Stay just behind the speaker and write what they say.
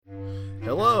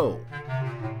Hello,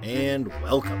 and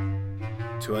welcome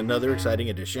to another exciting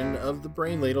edition of the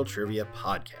Brain Ladle Trivia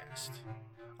Podcast.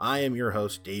 I am your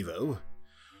host, Davo.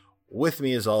 With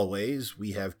me, as always,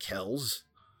 we have Kells.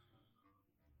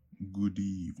 Good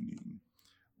evening.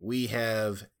 We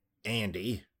have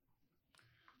Andy.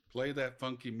 Play that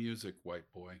funky music,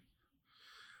 white boy.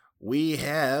 We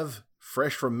have,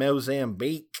 fresh from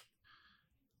Mozambique,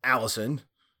 Allison.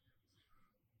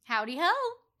 Howdy ho.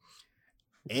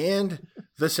 And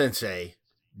the sensei,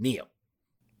 Neil.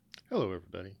 Hello,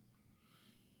 everybody.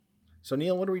 So,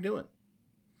 Neil, what are we doing?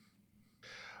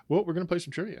 Well, we're going to play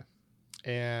some trivia.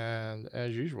 And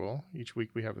as usual, each week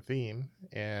we have a theme,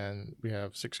 and we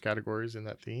have 6 categories in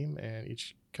that theme, and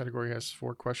each category has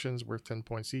 4 questions worth 10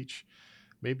 points each.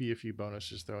 Maybe a few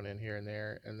bonuses thrown in here and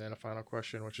there, and then a final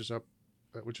question, which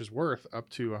is worth up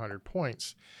to 100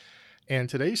 points. And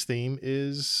today's theme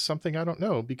is something I don't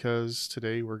know, because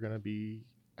today we're going to be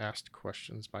asked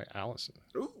questions by Allison.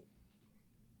 Ooh.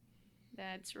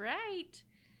 That's right.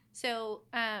 So,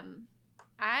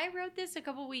 I wrote this a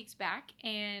couple weeks back,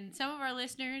 and some of our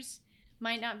listeners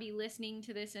might not be listening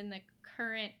to this in the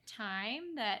current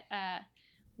time that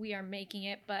we are making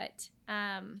it, but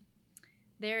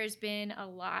there has been a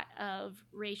lot of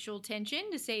racial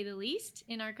tension, to say the least,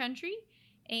 in our country.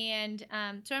 And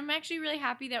so I'm actually really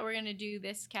happy that we're going to do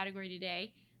this category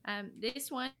today. This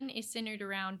one is centered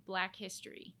around Black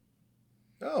history.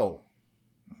 Oh,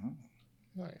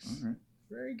 Nice. All right.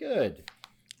 very good.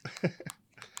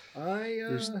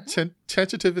 There's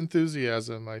tentative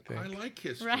enthusiasm, I think. I like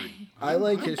history. Right. I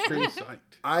like I'm history. pretty psyched.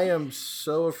 I am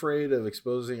so afraid of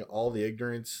exposing all the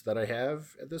ignorance that I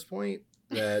have at this point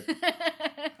that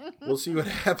we'll see what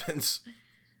happens.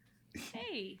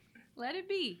 Hey, let it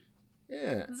be.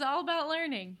 Yeah. It's all about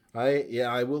learning.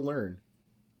 I will learn.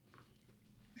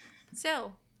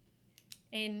 So,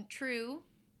 in true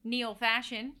Neil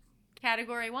fashion,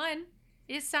 category 1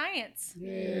 is science.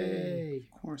 Yay.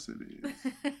 Of course it is.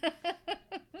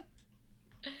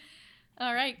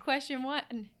 All right, question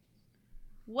 1.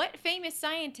 What famous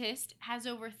scientist has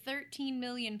over 13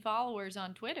 million followers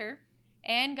on Twitter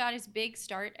and got his big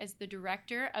start as the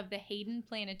director of the Hayden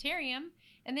Planetarium,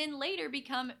 and then later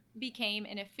became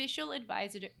an official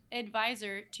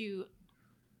advisor to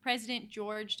President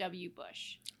George W.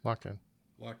 Bush? Locked in.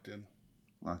 Locked in.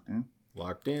 Locked in.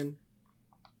 Locked in.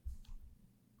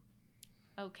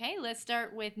 Okay, let's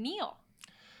start with Neil.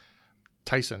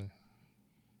 Tyson.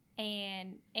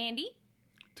 And Andy?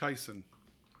 Tyson.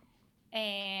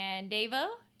 And Davo?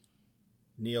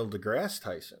 Neil deGrasse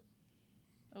Tyson.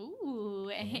 Ooh,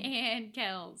 and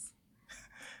Kells.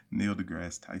 Neil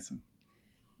deGrasse Tyson.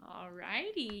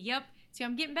 Alrighty, yep. See,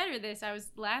 I'm getting better at this.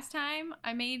 Last time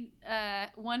I made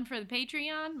one for the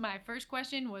Patreon. My first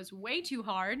question was way too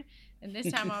hard, and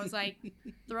this time I was like,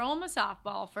 throw him a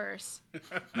softball first.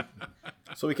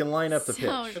 So we can line up the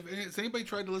So- pitch. Has anybody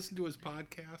tried to listen to his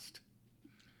podcast?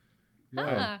 No.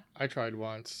 Huh. I tried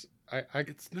once. I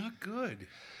It's not good.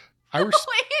 Oh,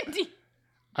 Andy.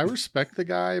 I respect the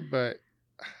guy, but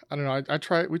I don't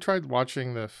know. We tried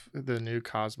watching the new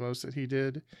Cosmos that he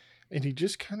did, and he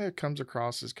just kind of comes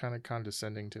across as kind of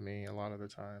condescending to me a lot of the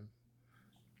time.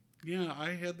 Yeah,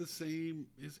 I had the same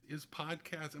his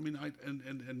podcast. I mean,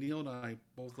 and Neil and I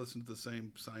both listened to the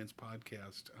same science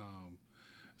podcast,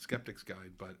 Skeptic's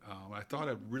Guide. But I thought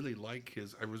I'd really like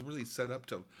his. I was really set up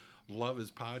to love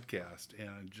his podcast, and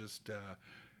I just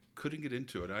couldn't get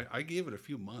into it. I gave it a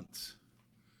few months.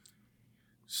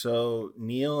 So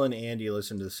Neil and Andy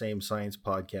listen to the same science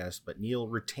podcast, but Neil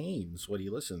retains what he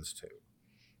listens to.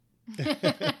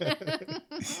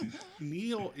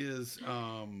 Neil is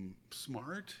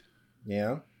smart.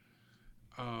 Yeah.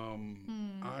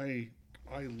 I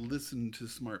listen to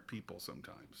smart people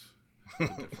sometimes. The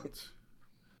difference.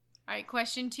 All right,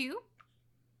 question 2.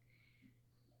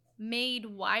 Made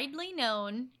widely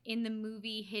known in the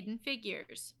movie Hidden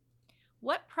Figures,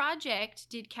 what project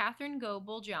did Katherine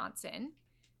Goebel Johnson,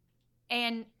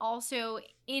 and also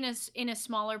in a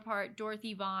smaller part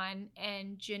Dorothy Vaughan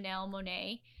and Janelle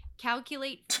Monáe,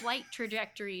 calculate flight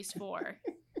trajectories for?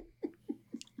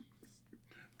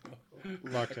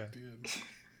 Locked in.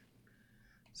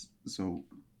 So,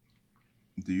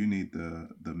 do you need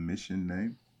the mission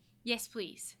name? Yes,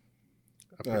 please.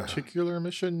 A particular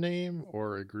mission name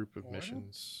or a group of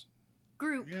missions?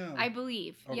 Group, Yeah. I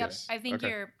believe. Okay. Yep. I think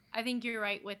Okay. you're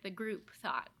right with the group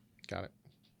thought. Got it.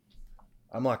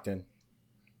 I'm locked in.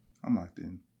 I'm locked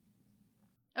in.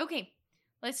 Okay.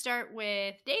 Let's start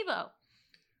with Davo.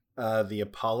 The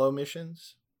Apollo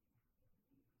missions.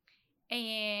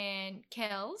 And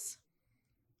Kells.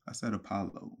 I said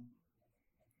Apollo.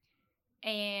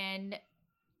 And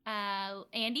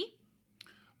Andy.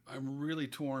 I'm really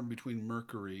torn between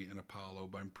Mercury and Apollo,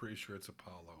 but I'm pretty sure it's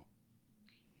Apollo.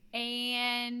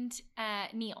 And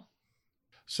Neil.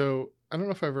 So I don't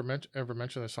know if I ever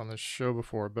mentioned this on this show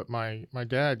before, but my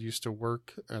dad used to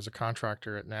work as a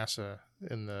contractor at NASA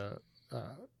in the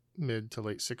mid to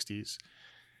late 60s.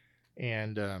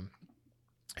 And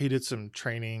he did some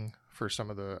training for some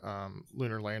of the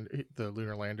lunar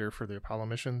lander for the Apollo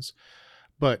missions.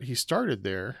 But he started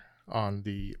there on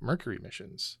the Mercury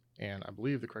missions. And I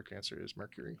believe the correct answer is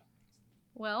Mercury.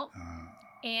 Well,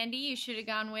 Andy, you should have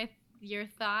gone with your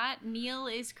thought. Neil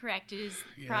is correct. It is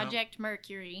Project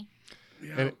Mercury.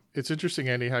 Yeah. And it's interesting,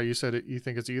 Andy, how you said it. You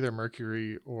think it's either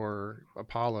Mercury or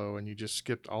Apollo, and you just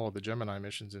skipped all of the Gemini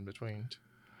missions in between.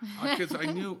 Because I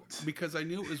knew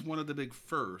it was one of the big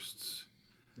firsts.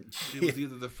 It was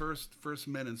either the first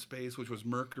men in space, which was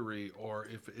Mercury, or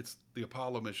if it's the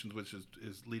Apollo missions, which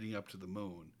is leading up to the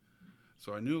moon.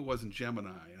 So I knew it wasn't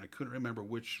Gemini, and I couldn't remember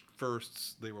which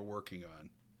firsts they were working on.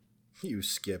 You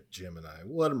skipped Gemini.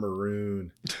 What a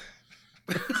maroon.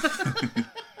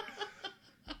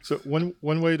 So one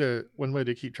way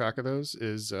to keep track of those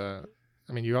is, I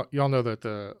mean, you all know that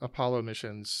the Apollo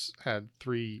missions had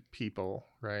 3 people,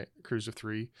 right? Crews of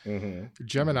 3. Mm-hmm.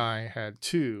 Gemini had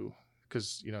 2,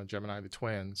 because Gemini the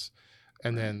twins,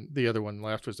 and then the other one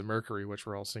left was the Mercury, which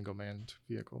were all single-manned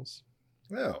vehicles.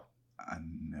 Wow. I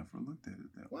never looked at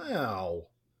it that way. Wow.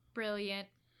 Brilliant.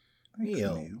 Thanks,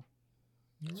 Neil. Neil.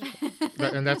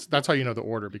 And that's how you know the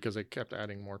order, because they kept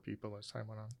adding more people as time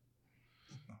went on.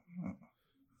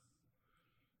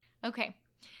 Okay,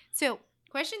 so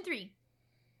question 3.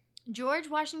 George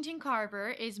Washington Carver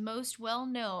is most well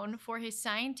known for his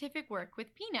scientific work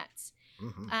with peanuts,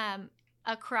 Mm-hmm.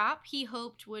 a crop he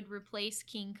hoped would replace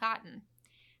King Cotton.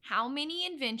 How many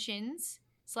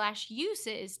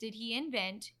inventions/uses did he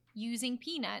invent using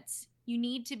peanuts? You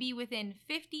need to be within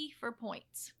 50 for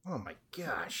points. Oh my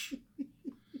gosh.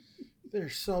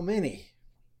 There's so many.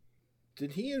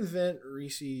 Did he invent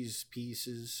Reese's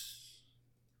Pieces?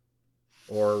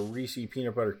 Or Reese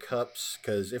peanut butter cups?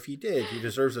 Because if he did, he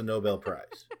deserves a Nobel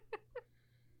Prize.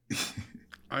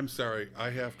 I'm sorry,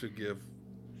 I have to give.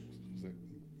 The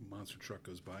monster truck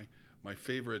goes by. My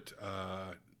favorite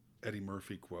Eddie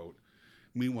Murphy quote.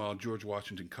 Meanwhile, George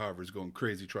Washington Carver is going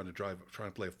crazy trying to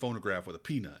play a phonograph with a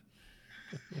peanut.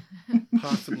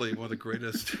 Possibly one of the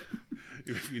greatest.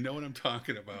 If you know what I'm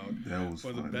talking about, That was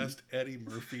one of the funny. best Eddie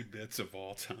Murphy bits of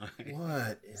all time.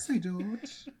 What? is- Say,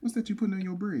 George, what's that you putting in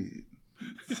your bread?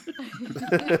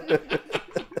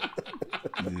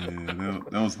 Yeah,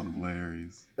 that was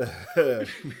hilarious.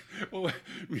 What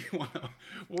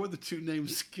were the 2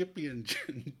 names, Skippy and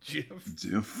Jiff?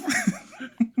 Jeff.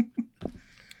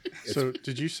 So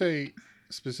did you say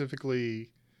specifically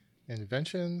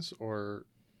inventions, or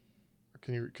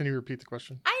can you repeat the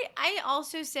question? I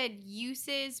also said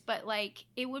uses, but like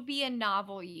it would be a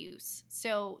novel use.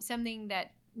 So something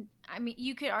that, I mean,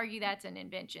 you could argue that's an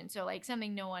invention. So like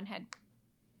something no one had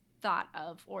thought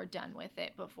of or done with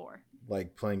it before.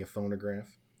 Like playing a phonograph?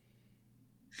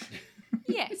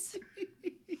 Yes.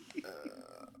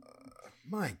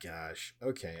 My gosh.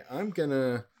 Okay, I'm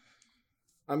gonna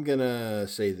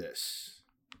say this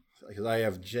because I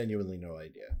have genuinely no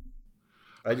idea.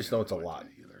 I just know it's a have no lot.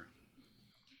 idea either.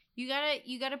 You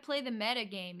gotta play the meta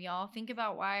game, y'all. Think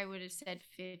about why I would have said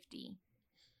 50.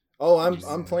 Oh,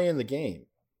 I'm playing the game.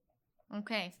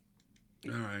 Okay.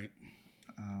 All right,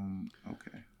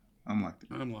 Okay. I'm locked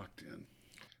in. I'm locked in.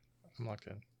 I'm locked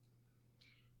in.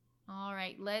 All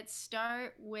right. Let's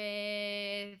start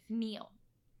with Neil.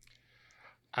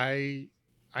 I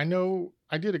know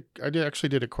I actually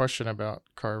did a question about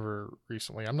Carver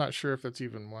recently. I'm not sure if that's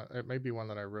even one. It may be one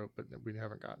that I wrote, but we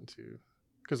haven't gotten to,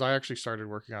 because I actually started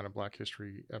working on a Black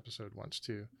History episode once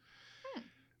too,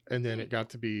 and then it got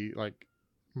to be like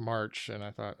March, and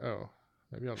I thought, oh,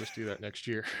 maybe I'll just do that next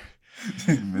year.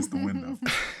 Missed the window.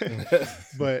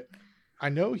 But I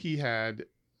know he had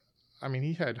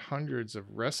hundreds of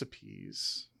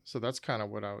recipes, so that's kind of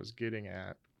what I was getting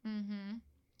at. Mm-hmm.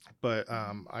 But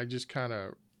I just kind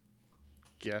of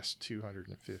guessed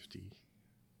 250.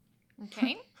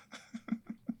 Okay.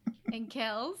 And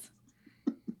Kels?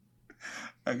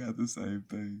 I got the same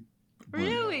thing. but-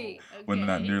 Really? But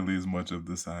not Okay. nearly as much of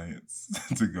the science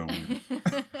to go with.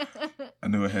 I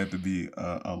knew it had to be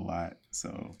a lot,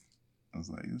 so I was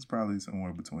like, it's probably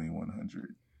somewhere between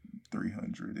 100,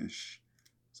 300-ish.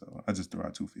 So I just threw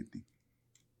out 250.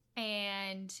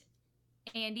 And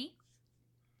Andy?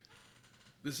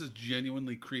 This is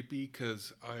genuinely creepy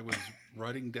because I was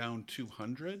writing down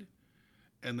 200,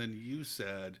 and then you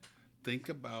said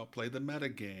play the meta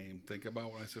game. Think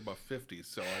about when I said about 50.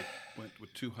 So I went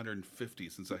with 250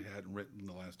 since I hadn't written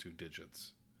the last 2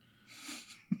 digits.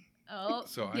 Oh,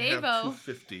 So I have Davo,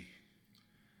 250.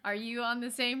 are you on the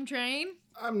same train?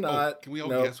 I'm not. Oh, can we all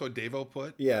no. guess what Davo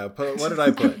put? Yeah, what did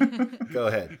I put? Go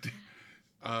ahead.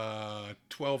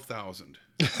 12,000.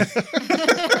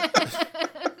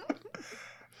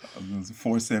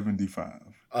 475.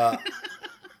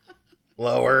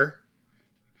 Lower.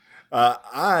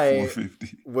 I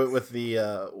 450. went with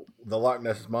the Loch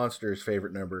Ness Monster's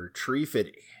favorite number,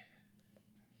 350.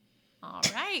 All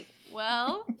right.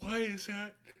 Well, Why is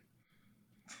that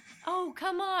oh,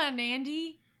 come on,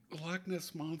 Andy. Loch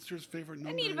Ness Monster's favorite number?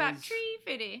 I need about is-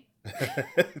 350.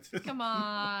 Come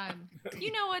on.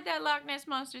 You know what that Loch Ness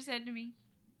Monster said to me?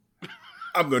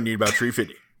 I'm going to need about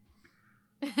 350.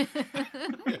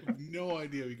 I have no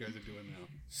idea what you guys are doing now.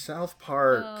 South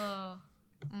Park. Oh.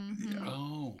 Mhm.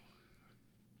 Oh.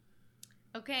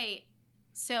 Okay.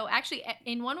 So actually,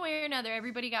 in one way or another,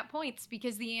 everybody got points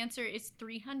because the answer is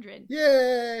 300.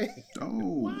 Yay! Oh,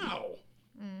 Wow.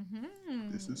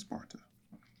 Mm-hmm. this is Sparta.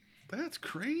 That's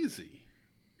crazy.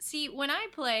 See, when I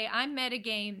play, I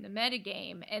metagame the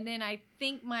metagame, and then I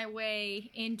think my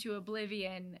way into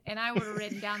oblivion, and I would have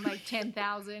written down like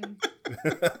 10,000.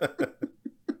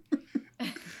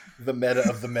 The meta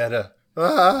of the meta.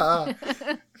 Ah!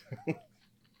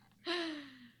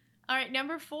 All right,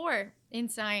 number 4 in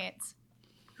science.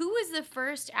 Who was the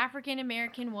first African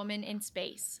American woman in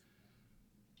space?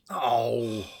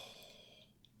 Oh.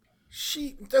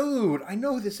 Dude, I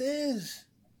know who this is.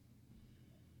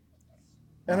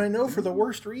 And I know for the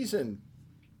worst reason.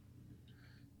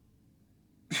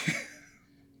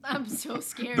 I'm so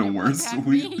scared The of worst what that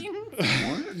reason?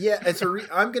 means. What? Yeah,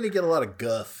 I'm going to get a lot of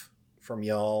guff from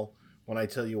y'all when I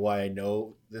tell you why I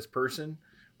know this person,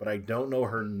 but I don't know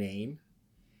her name.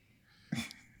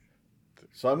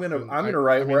 So I'm going to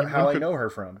write how I know her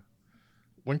from.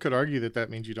 One could argue that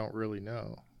means you don't really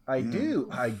know. I Yeah. do.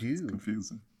 It's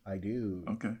confusing. I do.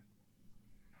 Okay.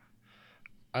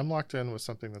 I'm locked in with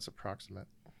something that's approximate.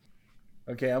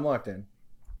 Okay, I'm locked in.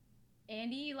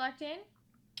 Andy, you locked in?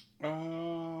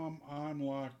 I'm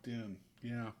locked in.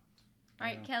 Yeah. All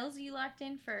right, Yeah. Kels, you locked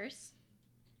in first.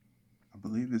 I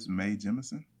believe it's Mae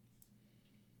Jemison.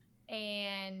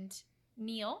 And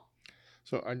Neil.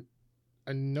 So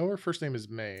I know her first name is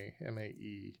Mae,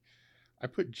 M-A-E. I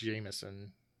put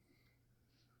Jameson.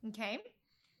 Okay.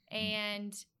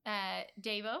 And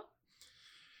Davo.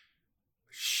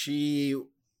 She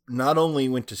not only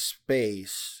went to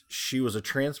space, she was a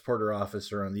transporter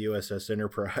officer on the USS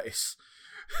Enterprise.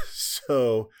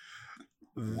 So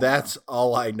that's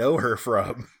all I know her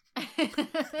from.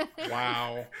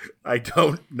 Wow. I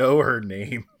don't know her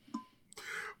name,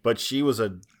 but she was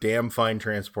a damn fine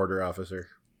transporter officer.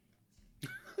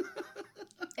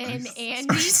 And Are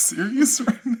Andy. you serious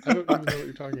right now? I don't even know what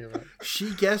you're talking about.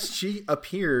 She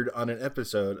appeared on an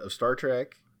episode of Star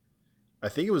Trek. I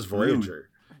think it was Voyager.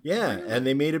 Yeah, and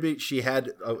they made a big. She had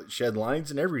lines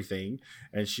and everything,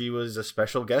 and she was a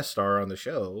special guest star on the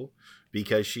show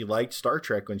because she liked Star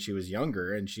Trek when she was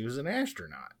younger, and she was an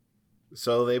astronaut.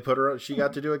 So they put her. She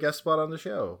got to do a guest spot on the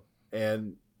show,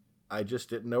 and I just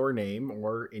didn't know her name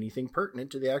or anything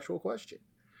pertinent to the actual question.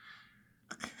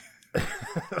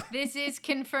 This is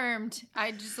confirmed.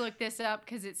 I just looked this up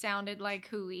because it sounded like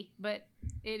hooey, but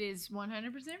it is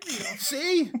 100% real.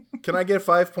 See, can I get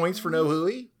 5 points for no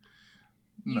hooey?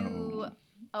 You No.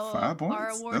 5 are points?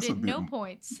 That's a awarded bit no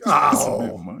points. That's a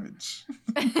Oh. bit much.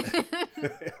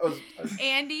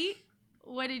 Andy,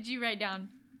 what did you write down?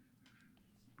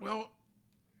 Well,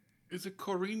 is it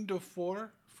Corinne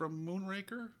Dufour from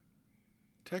Moonraker?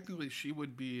 Technically, she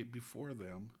would be before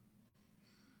them.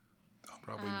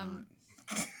 Probably Um,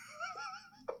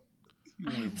 You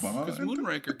went not. Because Bond?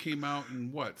 Moonraker came out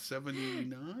in what,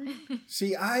 79?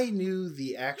 See, I knew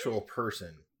the actual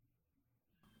person.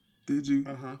 Did you?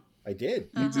 Uh-huh. I did.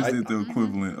 You just I- did the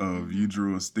equivalent of you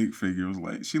drew a stick figure. It was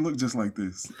like, she looked just like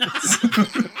this.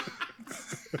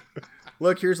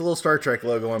 Look, here's a little Star Trek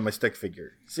logo on my stick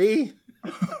figure. See?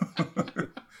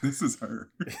 This is her.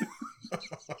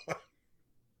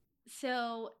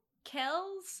 So,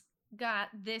 Kels got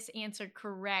this answer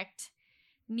correct.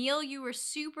 Neil, you were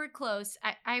super close.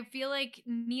 I feel like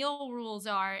Neil rules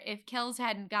are if Kels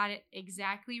hadn't got it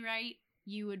exactly right,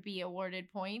 you would be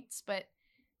awarded points. But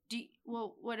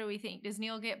what do we think? Does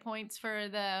Neil get points for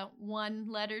the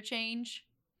one letter change?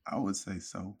 I would say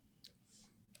so.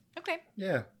 Okay.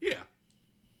 Yeah. Yeah.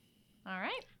 All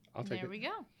right. I'll take there it. we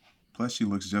go. Plus, she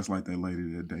looks just like that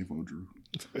lady that Davo drew.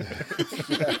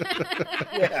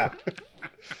 Yeah.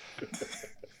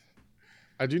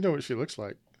 I do know what she looks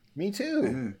like. Me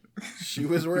too. Yeah. She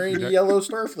was wearing a yellow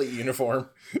Starfleet uniform.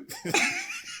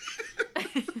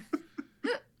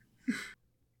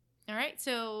 All right,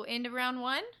 so end of round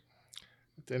one.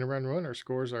 At the end of round one, our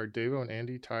scores are Davo and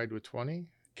Andy tied with 20,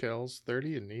 Kels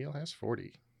 30, and Neil has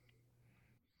 40.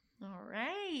 All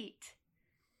right.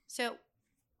 So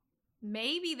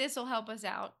maybe this will help us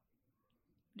out.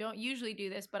 Don't usually do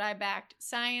this, but I backed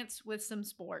science with some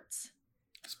sports.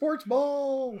 Sports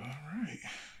ball. All right.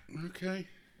 Okay.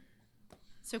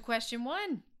 So question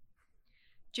 1.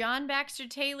 John Baxter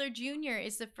Taylor Jr.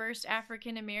 is the first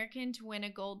African American to win a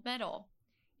gold medal.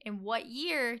 In what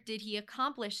year did he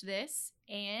accomplish this?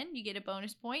 And you get a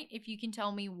bonus point if you can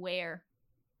tell me where.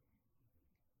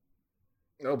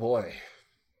 Oh boy.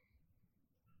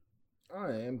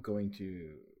 I am going to.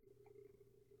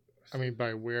 I mean,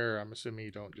 by where, I'm assuming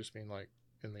you don't just mean like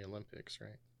in the Olympics,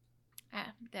 right?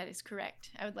 Ah, that is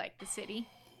correct. I would like the city.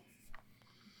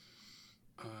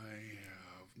 I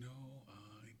have no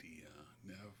idea.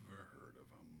 Never heard of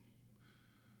them.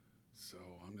 So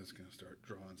I'm just going to start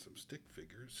drawing some stick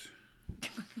figures.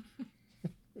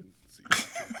 Let's see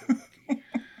if I can get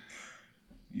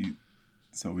lucky.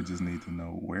 So we just need to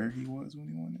know where he was when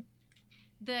he won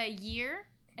it? The year,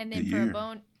 and then The for a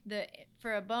year.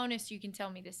 for a bonus, you can tell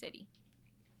me the city.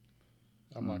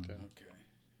 I'm locked in. Okay.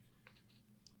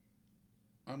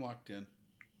 I'm locked in.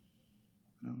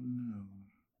 Oh, no.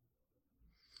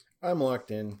 I'm locked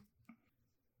in.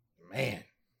 Man.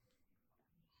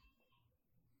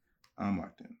 I'm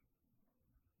locked in.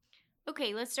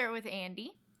 Okay, let's start with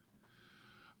Andy.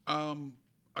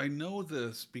 I know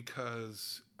this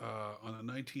because on a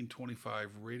 1925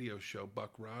 radio show,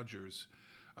 Buck Rogers,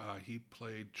 he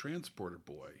played Transporter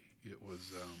Boy. It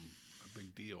was a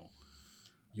big deal.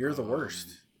 You're the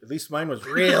worst. At least mine was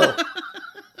real.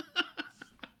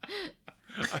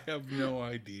 I have no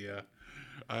idea.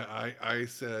 I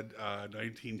said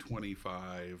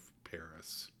 1925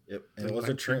 Paris. Yep. And it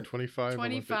wasn't Trent. 25.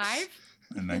 25?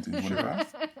 In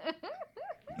 1925?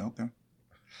 Okay.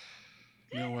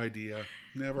 No idea.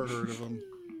 Never heard of him.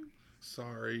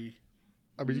 Sorry.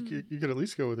 I mean, you could at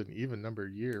least go with an even number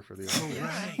year for the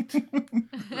Olympics.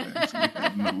 Right.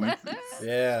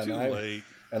 Yeah. Too And, late.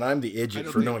 I'm the I idiot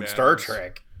don't for think knowing it Star matters.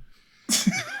 Trek.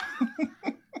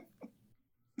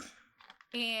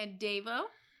 And Davo?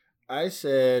 I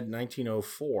said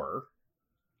 1904,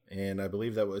 and I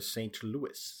believe that was St.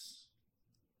 Louis.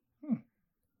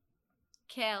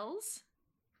 Kels?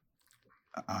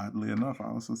 Oddly enough, I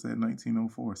also said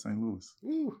 1904, St. Louis.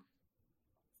 Ooh.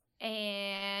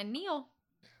 And Neil?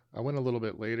 I went a little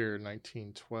bit later,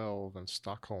 1912, in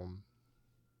Stockholm.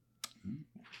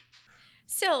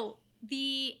 So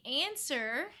the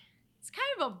answer is kind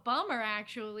of a bummer,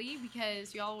 actually,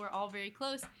 because y'all were all very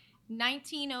close.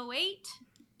 1908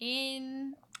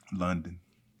 in London.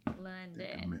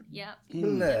 London. Yep.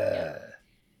 Nah.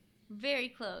 Very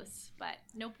close, but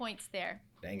no points there.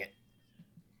 Dang it.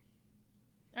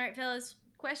 All right, fellas.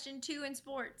 Question 2 in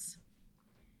sports.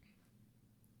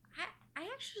 I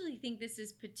actually think this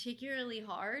is particularly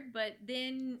hard, but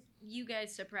then you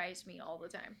guys surprise me all the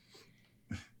time.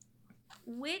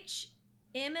 Which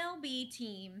MLB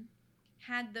team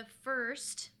had the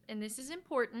first, and this is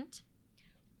important,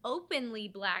 openly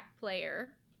black player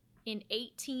in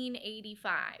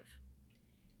 1885?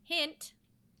 Hint,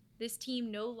 this team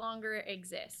no longer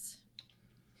exists.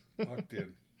 Locked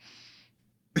in.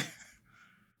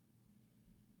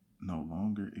 No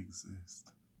longer exist.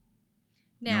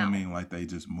 Now, You don't mean like they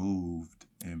just moved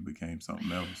and became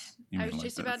something else? You I mean was like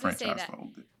just the about to say franchise that.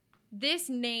 folded? this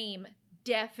name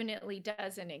definitely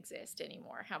doesn't exist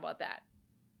anymore. How about that?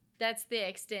 That's the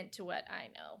extent to what I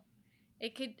know.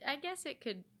 It could, I guess it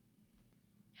could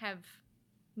have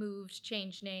moved,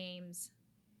 changed names.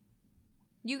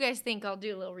 You guys think I'll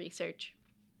do a little research?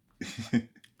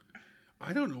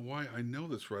 I don't know why I know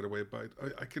this right away, but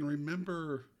I can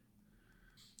remember.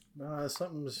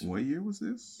 Something's What year was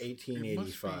this?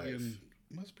 1885.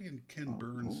 Must be in Ken Oh,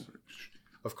 Burns. Lord.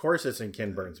 Of course, it's in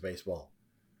Ken Burns baseball.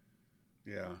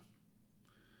 Yeah.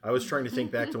 I was trying to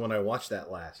think back to when I watched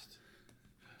that last.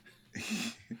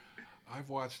 I've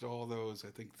watched all those, I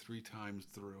think, 3 times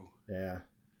through. Yeah.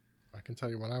 I can tell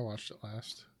you when I watched it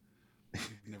last.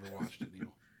 You've never watched it,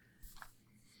 Neil.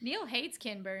 Neil hates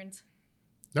Ken Burns.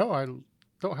 No, I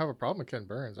don't have a problem with Ken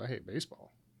Burns. I hate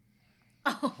baseball.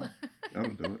 Oh.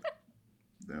 That'll do it.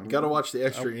 That'll You got to do it. watch the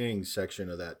extra innings section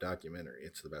of that documentary.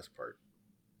 It's the best part.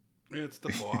 It's the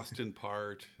Boston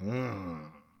part. Mm.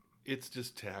 It's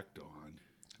just tacked on.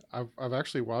 I've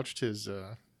actually watched his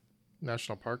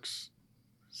National Parks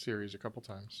series a couple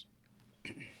times.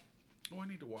 Oh, I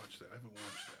need to watch that. I haven't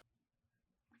watched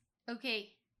that. Okay.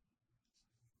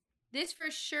 This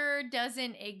for sure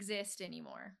doesn't exist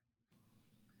anymore.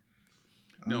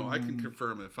 No, I can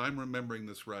confirm it. If I'm remembering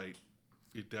this right,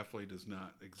 it definitely does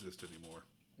not exist anymore.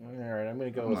 All right, I'm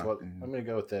gonna go I'm with locked in. I'm gonna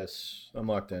go with this. I'm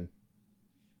locked in.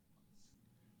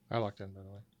 I locked in, by the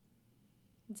way.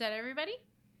 Is that everybody?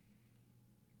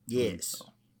 Yes.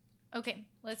 Okay,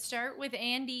 let's start with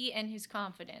Andy and his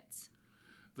confidence.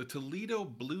 The Toledo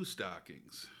Blue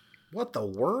Stockings. What the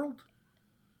world?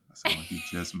 I sound like he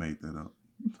just made that up.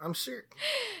 I'm serious.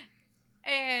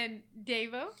 And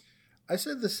Davo. I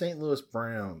said the St. Louis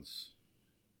Browns.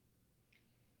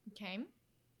 Okay.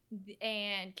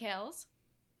 And Kels.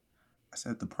 I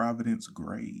said the Providence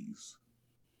Grays.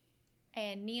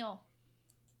 And Neil.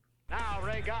 Now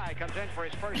Ray Guy comes in for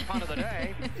his first punt of the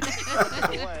day.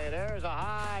 Away. There's a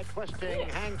high, twisting,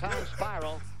 hang time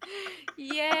spiral.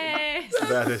 Yes.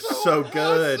 That is so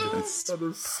good. That's That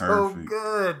is so perfect.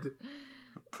 good.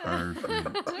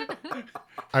 Perfect.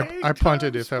 I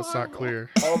punted if that's not clear.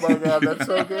 Oh my god, that's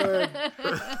so good.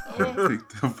 I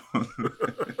picked up on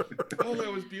that. Oh,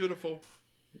 that was beautiful.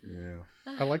 Yeah.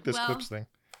 I like this Well, clips thing.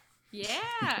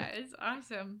 Yeah, it's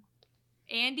awesome.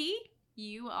 Andy,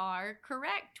 you are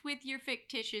correct with your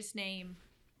fictitious name.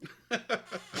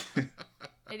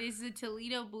 It is the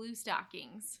Toledo Blue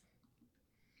Stockings.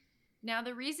 Now,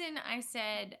 the reason I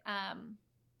said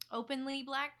openly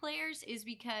black players is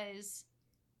because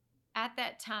at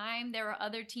that time there were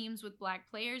other teams with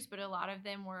black players, but a lot of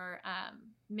them were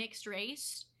mixed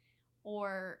race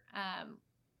or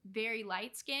very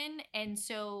light skin. And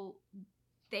so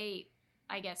they,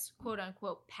 I guess, quote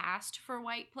unquote, passed for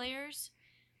white players.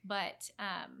 But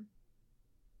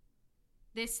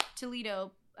this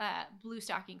Toledo Blue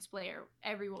Stockings player,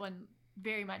 everyone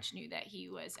very much knew that he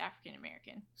was African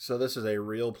American. So this is a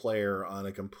real player on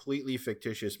a completely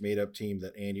fictitious made-up team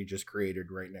that Andy just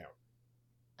created right now.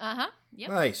 Uh-huh. Yep.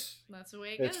 Nice. That's the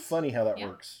way it It's goes. funny how that Yeah.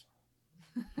 works.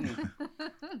 I don't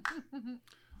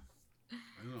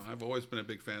know. I've always been a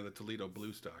big fan of the Toledo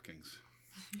Blue Stockings.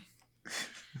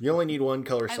 You only need one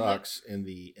color I socks in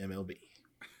the MLB.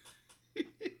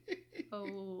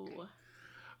 Oh.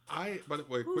 By the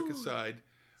way, quick Ooh. aside,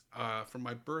 for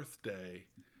my birthday,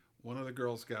 one of the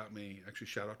girls got me, actually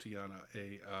shout out to Yana,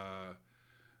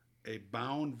 a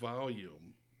bound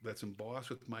volume that's embossed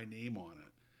with my name on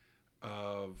it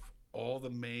of all the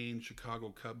main Chicago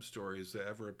Cubs stories that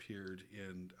ever appeared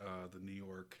in the New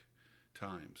York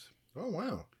Times, Oh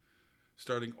wow.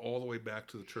 starting all the way back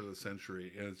to the turn of the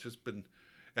century. And it's just been,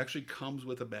 actually comes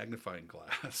with a magnifying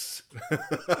glass.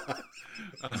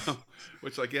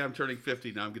 Which, like, yeah, I'm turning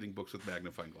 50 now. I'm getting books with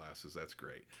magnifying glasses. That's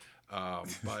great.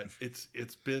 But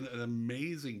it's been an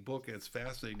amazing book, and it's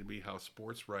fascinating to me how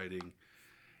sports writing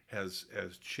has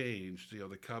changed. You know,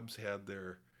 the Cubs had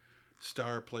their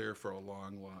star player for a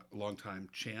long time,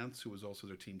 Chance, who was also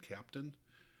their team captain.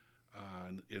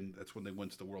 And that's when they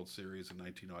went to the World Series in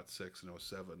 1906 and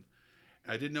 07.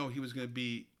 I didn't know he was going to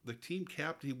be the team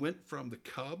captain. He went from the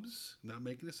Cubs, not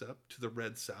making this up, to the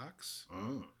Red Sox,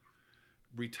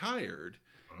 retired,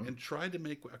 and tried to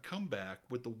make a comeback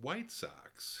with the White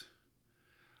Sox,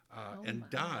 and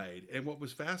died. And what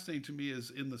was fascinating to me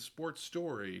is in the sports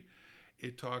story,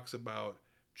 it talks about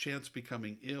Chance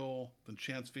becoming ill, then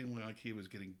Chance feeling like he was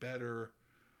getting better,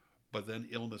 but then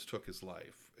illness took his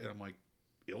life. And I'm like,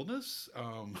 illness?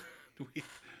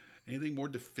 Anything more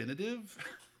definitive?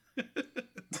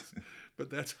 But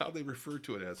that's how they refer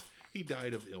to it as. He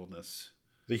died of illness.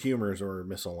 The humors are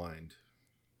misaligned.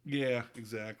 Yeah,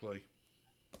 exactly.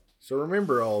 So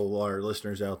remember, all our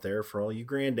listeners out there, for all you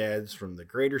granddads from the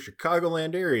greater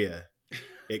Chicagoland area,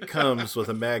 it comes with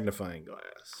a magnifying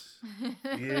glass.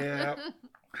 Yeah.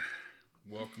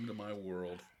 Welcome to my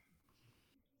world.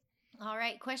 All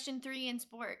right, question 3 in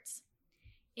sports.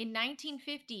 In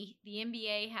 1950, the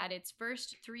NBA had its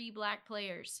first 3 black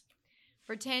players.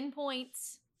 For 10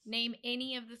 points, name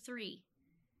any of the 3.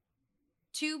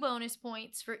 2 bonus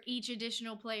points for each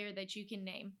additional player that you can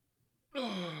name.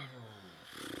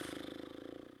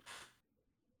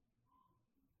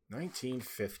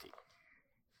 1950.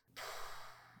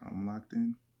 I'm locked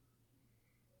in.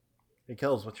 Hey,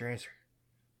 Kels, what's your answer?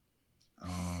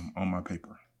 On my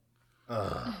paper.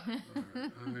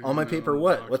 On my paper,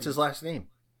 what? What's his last name?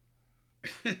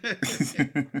 I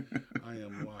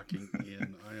am locking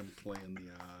in. I am playing the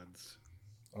odds.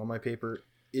 On my paper,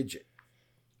 Idjit.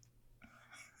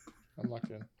 I'm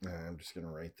locked in. I'm just going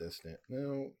to write this down.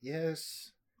 No,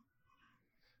 yes.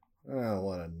 Oh,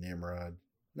 what a Nimrod.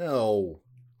 No.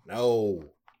 All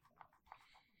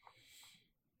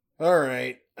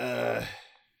right.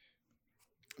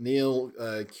 Neil,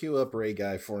 cue up Ray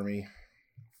Guy for me.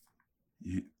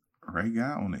 Ray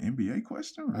Guy on the NBA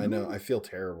question? I know. Really? I feel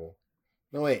terrible.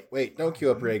 No, wait. Don't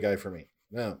queue up Ray Guy for me.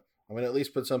 No. I'm going to at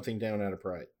least put something down out of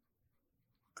pride.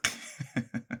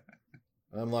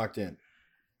 I'm locked in.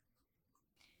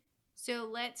 So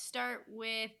let's start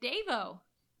with Davo.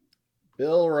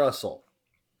 Bill Russell.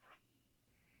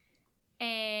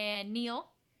 And Neil.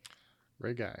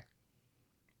 Ray Guy.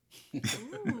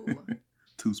 Ooh.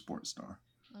 2 sports star.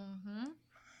 Mm-hmm.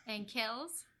 And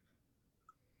Kells.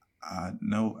 I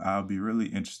know I'll be really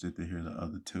interested to hear the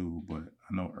other 2, but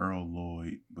I know Earl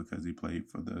Lloyd because he played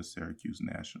for the Syracuse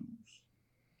Nationals.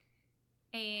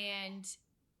 And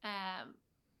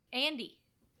Andy.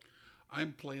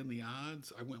 I'm playing the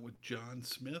odds. I went with John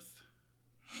Smith.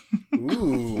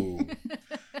 Ooh.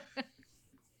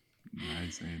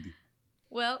 Nice, Andy.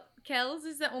 Well, Kells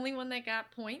is the only one that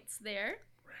got points there.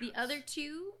 The other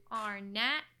 2 are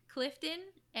Nat Clifton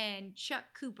and Chuck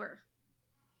Cooper.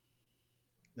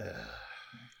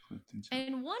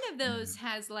 And one of those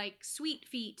has like Sweet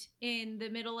Feet in the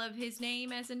middle of his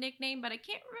name as a nickname, but I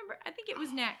can't remember. I think it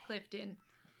was Nat Clifton.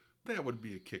 That would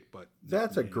be a kick butt.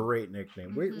 That's a nickname. great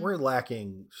nickname. We're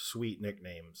lacking sweet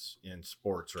nicknames in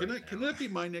sports right now. Can that be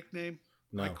my nickname?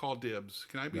 No. I call dibs.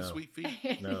 Can I be No. Sweet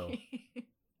Feet? No.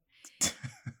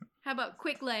 How about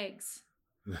Quick Legs?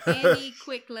 Andy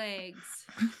Quick Legs.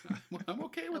 I'm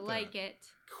okay I with like that. it.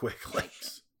 Quick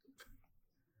legs.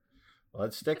 Well,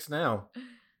 it sticks now.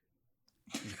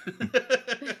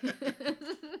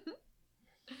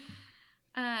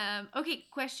 Okay,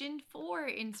 question 4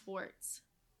 in sports.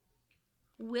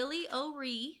 Willie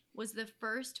O'Ree was the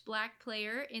first black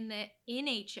player in the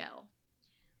NHL.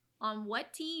 On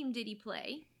what team did he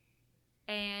play?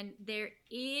 And there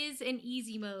is an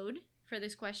easy mode for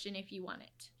this question if you want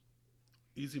it.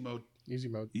 Easy mode. Easy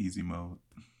mode. Easy mode.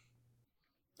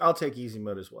 I'll take easy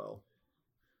mode as well.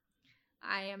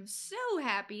 I am so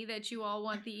happy that you all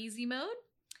want the easy mode.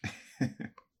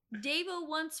 Davo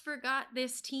once forgot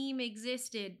this team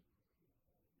existed.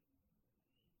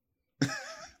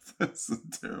 That's a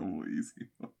terrible easy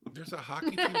mode. There's a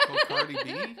hockey team called Cardi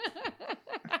B.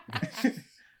 Okay.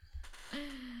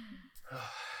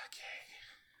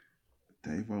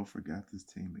 Davo forgot this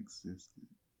team existed.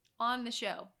 On the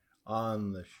show.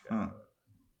 On the show. Huh.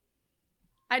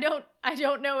 I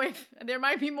don't know if there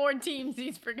might be more teams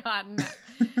he's forgotten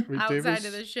I mean, outside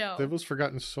of the show. Davo's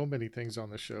forgotten so many things on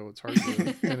the show. It's hard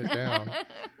to pin it down.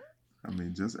 I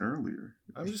mean, just earlier.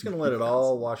 I'm just gonna let it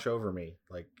all wash over me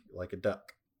like a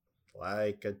duck.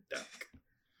 Like a duck.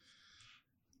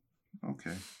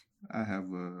 Okay. I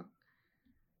have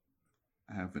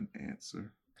an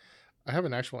answer. I have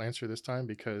an actual answer this time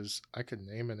because I could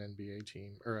name an NBA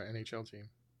team or an NHL team.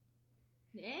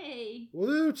 Yay.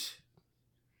 Woot!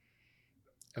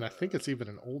 And I think it's even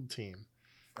an old team.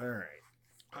 All right.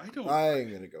 I'm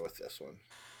gonna go with this one.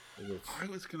 I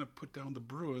was gonna put down the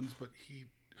Bruins, but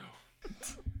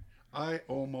I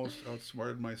almost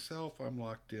outsmarted myself. I'm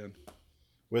locked in.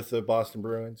 With the Boston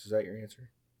Bruins, is that your answer?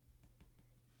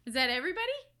 Is that everybody?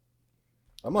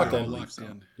 I'm locked I'm in. locked so.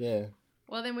 in. Yeah.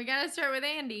 Well, then we got to start with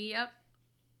Andy. Yep.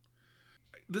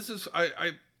 This is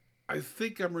I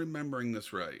think I'm remembering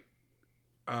this right.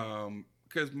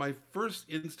 Because my first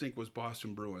instinct was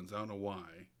Boston Bruins. I don't know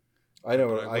why. I know.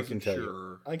 But I can wasn't tell you.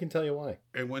 sure. I can tell you why.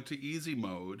 I went to easy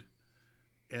mode,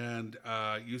 and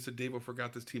you said Davo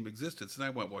forgot this team existed. So I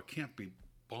went, well, it can't be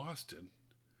Boston.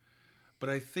 But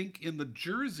I think in the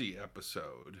Jersey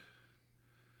episode,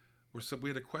 we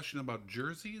had a question about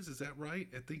jerseys. Is that right?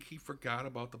 I think he forgot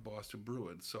about the Boston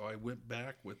Bruins. So I went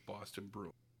back with Boston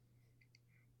Bruins.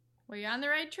 Well, you're on the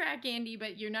right track, Andy,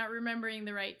 but you're not remembering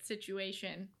the right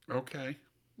situation. Okay.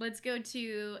 Let's go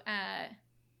to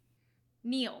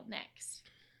Neil next.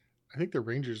 I think the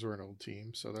Rangers were an old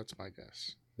team, so that's my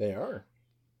guess. They are.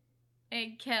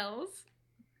 And Kells.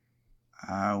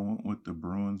 I went with the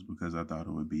Bruins because I thought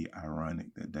it would be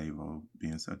ironic that Davo,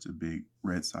 being such a big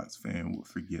Red Sox fan, would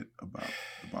forget about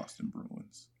the Boston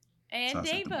Bruins. And So I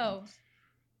said the Davo. Bruins.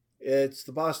 It's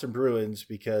the Boston Bruins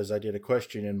because I did a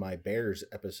question in my Bears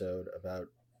episode about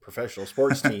professional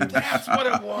sports teams That's what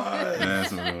it was.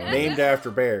 That's what it was. named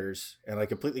after bears, and I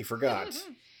completely forgot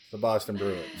the Boston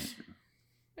Bruins.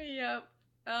 Yep.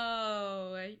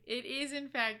 Oh, it is in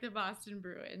fact the Boston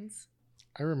Bruins.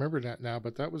 I remember that now,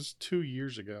 but that was 2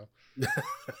 years ago.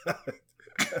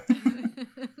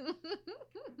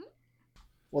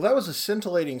 Well, that was a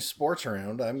scintillating sports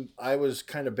round. I was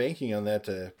kind of banking on that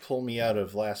to pull me out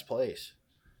of last place.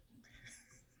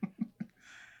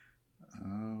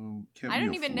 Kept I me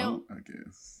don't even know. afloat, I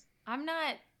guess. I'm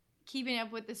not keeping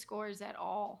up with the scores at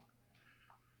all.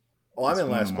 Oh, I'm It's in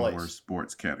one last of my place. worst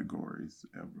sports categories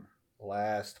ever.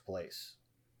 Last place.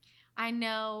 I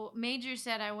know. Major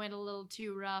said I went a little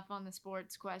too rough on the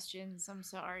sports questions. I'm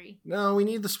sorry. No, we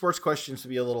need the sports questions to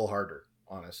be a little harder,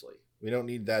 honestly. We don't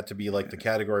need that to be like the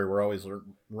category we're always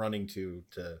running to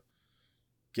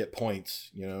get points,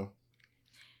 you know?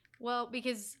 Well,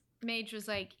 because Mage was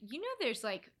like, there's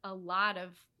like a lot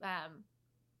of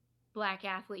black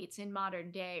athletes in modern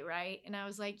day, right? And I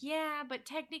was like, yeah, but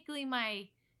technically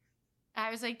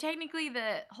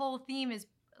the whole theme is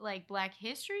like black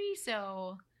history,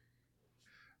 so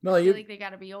No, I feel like they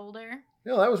got to be older.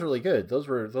 No, that was really good. Those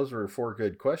were 4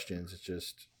 good questions. It's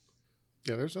just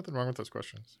Yeah, there's nothing wrong with those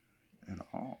questions. At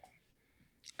all.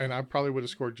 And I probably would have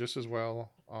scored just as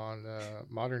well on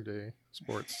modern day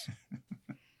sports.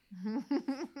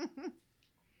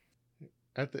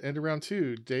 At the end of round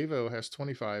 2, Davo has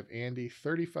 25, Andy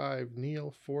 35,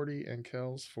 Neil 40, and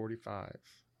Kels 45.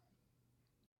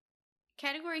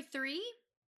 Category 3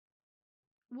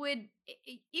 would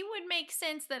make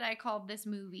sense that I called this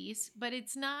movies, but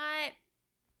it's not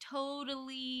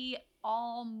totally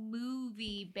all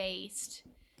movie based.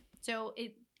 So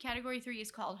category 3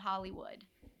 is called Hollywood.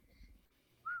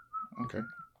 Okay.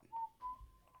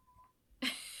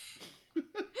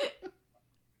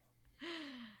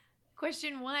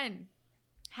 Question 1.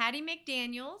 Hattie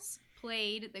McDaniels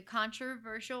played the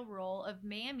controversial role of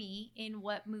Mammy in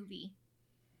what movie?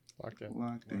 Locked in.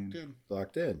 Locked in.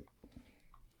 locked in.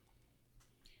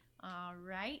 All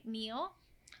right. Neil,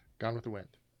 Gone with the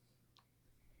Wind.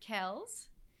 Kels,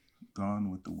 Gone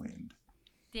with the Wind.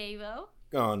 Davo,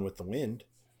 Gone with the Wind.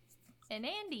 and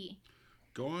Andy.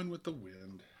 Gone with the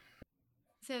Wind.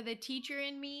 So the teacher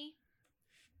in me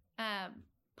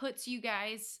puts you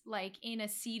guys like in a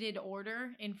seated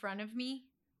order in front of me.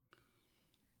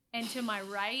 And to my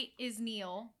right is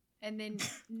Neil. And then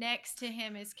next to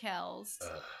him is Kels.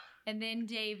 And then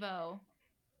Davo.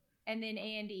 And then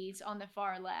Andy's on the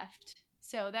far left.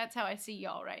 So that's how I see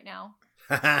y'all right now.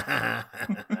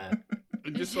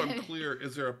 And just so I'm clear,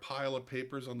 is there a pile of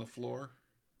papers on the floor?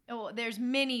 Oh, there's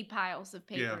many piles of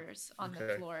papers on the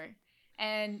okay. floor.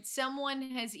 And someone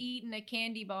has eaten a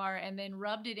candy bar and then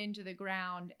rubbed it into the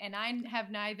ground. And I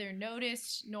have neither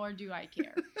noticed nor do I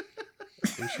care.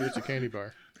 Are you sure it's a candy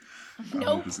bar?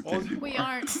 Nope, it's a candy we bar.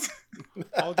 aren't.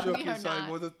 All joking are aside,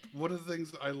 not. one of the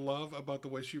things I love about the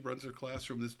way she runs her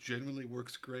classroom, this genuinely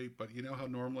works great, but you know how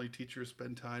normally teachers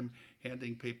spend time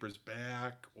handing papers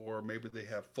back, or maybe they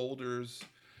have folders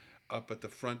up at the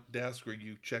front desk where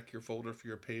you check your folder for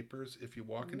your papers? If you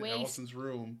walk into Allison's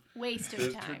room, Waste of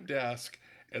there's her time. desk,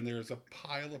 and there's a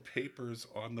pile of papers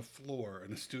on the floor,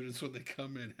 and the students, when they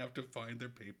come in, have to find their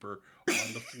paper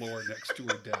on the floor next to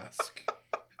her desk.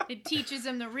 It teaches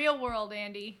them the real world,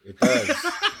 Andy. It does.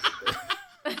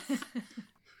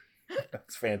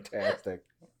 That's fantastic.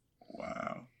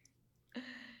 Wow.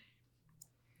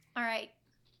 All right.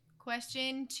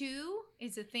 Question 2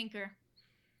 is a thinker.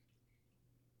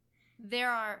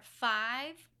 There are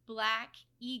 5 black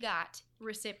EGOT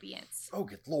recipients. Oh,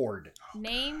 good Lord.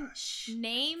 Name Gosh.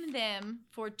 them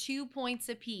for 2 points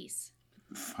apiece.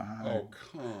 5. Oh,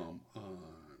 come on.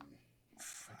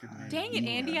 Dang it,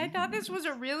 Andy. I thought this was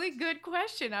a really good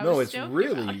question. I No, was it's joking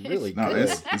really, about it. really No, good.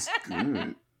 it's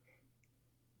good.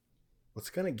 What's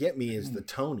going to get me is the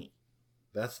Tony.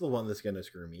 That's the one that's going to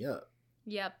screw me up.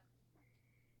 Yep.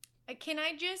 Can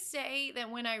I just say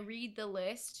that when I read the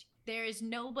list, there is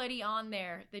nobody on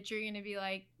there that you're going to be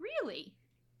like, really?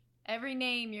 Every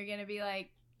name you're going to be like,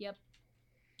 yep.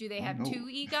 Do they have no. 2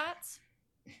 EGOTs?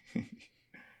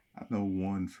 I know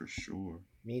one for sure.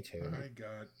 Me too. I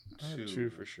got I have 2. 2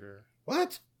 for sure.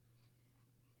 What?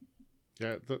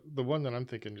 Yeah, the one that I'm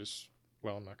thinking just,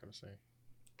 well, I'm not going to say.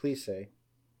 Please say.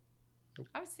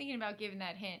 I was thinking about giving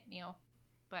that hint, Neil,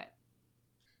 but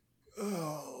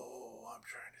Oh, I'm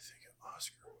trying to think of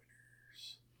Oscar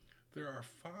winners. There are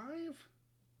 5?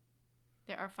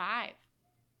 there are 5.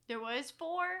 There was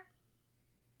 4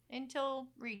 until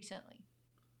recently.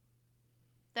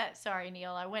 Sorry,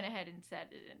 Neil. I went ahead and said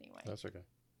it anyway. That's okay.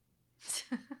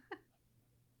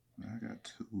 I got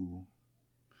 2.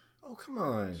 Oh, come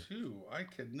on. 2. I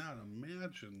could not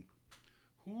imagine.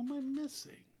 Who am I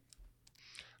missing?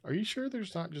 Are you sure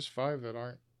there's not just 5 that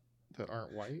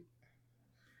aren't white?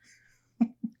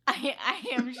 I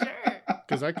am sure.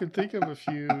 Because I could think of a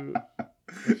few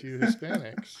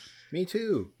Hispanics. Me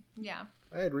too. Yeah.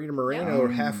 I had Rita Moreno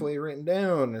Yeah. halfway written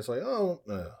down. It's like, oh,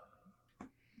 no.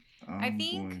 I'm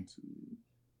think- going to.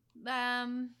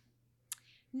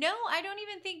 No, I don't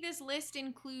even think this list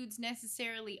includes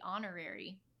necessarily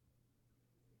honorary.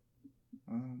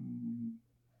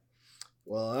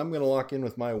 Well, I'm going to lock in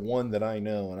with my one that I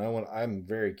know, and I'm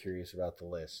very curious about the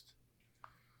list.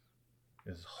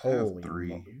 Is I have holy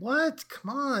 3. What? Come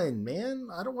on, man.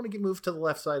 I don't want to get moved to the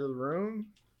left side of the room.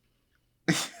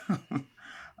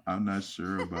 I'm not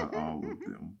sure about all of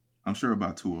them. I'm sure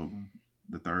about 2 of them.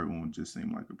 The third one just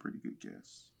seemed like a pretty good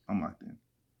guess. I'm locked in.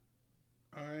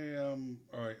 I all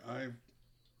right. I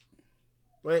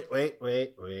Wait. have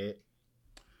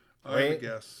a Wait.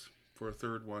 guess for a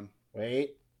third one.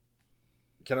 Wait.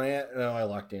 Can I? No, I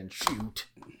locked in. Shoot.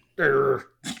 Urgh.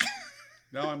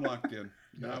 Now I'm locked in.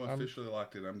 Now Yeah, I'm I'm- officially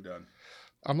locked in. I'm done.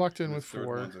 I'm locked in The with third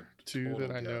 4, one's a 2 total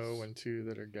that I know, guess. and 2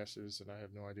 that are guesses, and I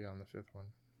have no idea on the 5th one.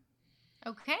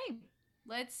 Okay,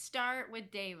 let's start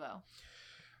with Davo.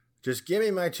 Just give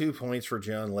me my 2 points for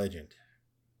John Legend.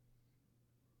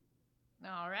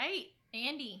 All right,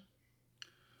 Andy.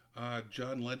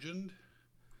 John Legend,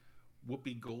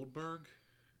 Whoopi Goldberg,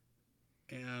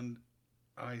 and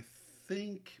I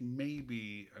think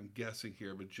maybe I'm guessing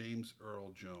here, but James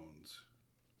Earl Jones.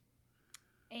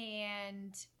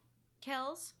 And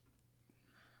Kells.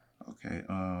 Okay,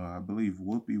 I believe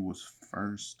Whoopi was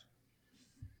first.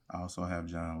 I also have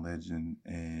John Legend,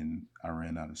 and I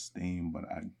ran out of steam, but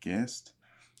I guessed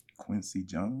Quincy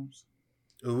Jones.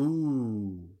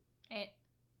 Ooh. And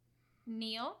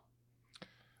Neil.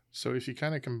 So if you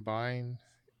kind of combine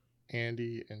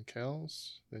Andy and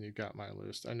Kells, then you've got my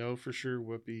list. I know for sure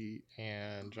Whoopi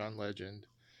and John Legend.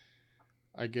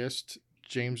 I guessed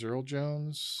James Earl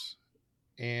Jones,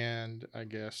 and I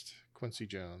guessed Quincy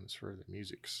Jones for the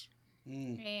musics.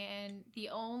 And the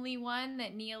only one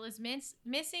that Neil is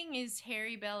missing is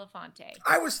Harry Belafonte.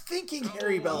 I was thinking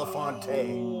Harry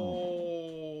Belafonte.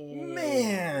 Oh.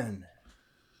 Man.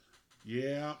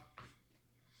 Yeah.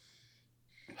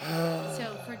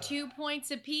 So for 2 points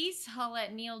apiece, I'll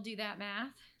let Neil do that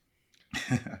math.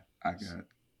 I got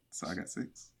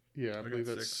 6. Yeah, I I got believe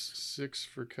that's 6. 6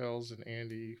 for Kells and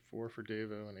Andy, 4 for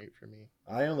Davo, and 8 for me.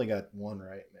 I only got 1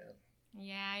 right, man.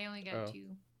 Yeah, I only got Oh.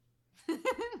 2.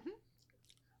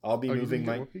 I'll be Oh, you moving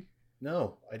didn't my. get Whoopi?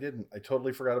 No, I didn't. I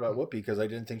totally forgot about Whoopi because I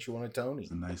didn't think she wanted Tony.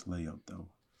 It's a nice layup, though.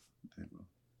 There you go.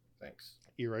 Thanks.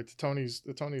 You're right. The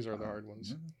Tonys are the hard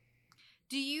ones.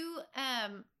 Do you, Yeah.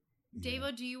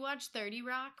 Davo, do you watch 30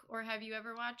 Rock or have you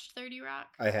ever watched 30 Rock?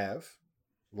 I have.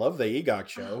 Love the EGOT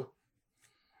show.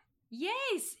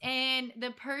 Yes, and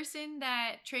the person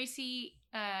that Tracy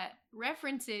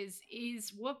references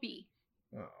is Whoopi.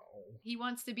 Oh. He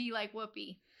wants to be like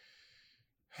Whoopi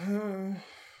Damn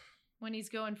when he's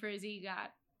going for his EGOT.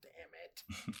 it.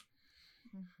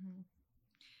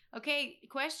 Okay,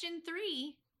 question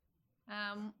 3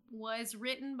 was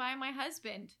written by my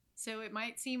husband, so it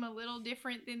might seem a little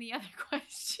different than the other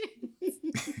questions.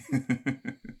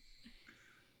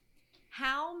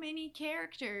 How many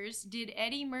characters did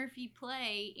Eddie Murphy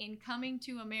play in Coming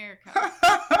to America?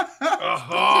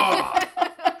 Aha!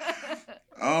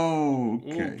 Oh,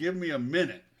 Ooh, okay. give me a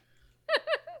minute.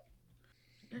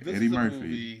 This Eddie is a Murphy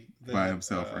movie that, by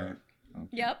himself, right? Okay.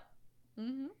 Yep.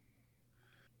 Mm-hmm.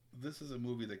 This is a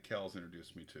movie that Kel's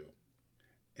introduced me to,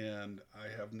 and I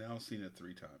have now seen it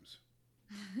 3 times.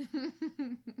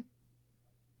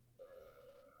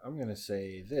 I'm going to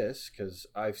say this because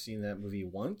I've seen that movie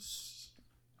once.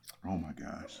 Oh my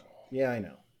gosh. Yeah, I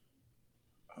know.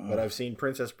 But I've seen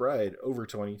Princess Bride over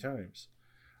 20 times.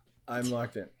 I'm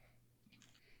locked in.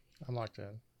 I'm locked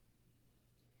in.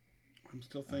 I'm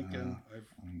still thinking. I've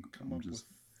come I'm up just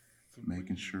with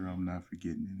making 3. sure I'm not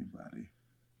forgetting anybody.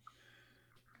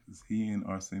 'Cause he and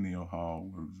Arsenio Hall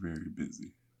were very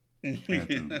busy. Had to have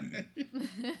been.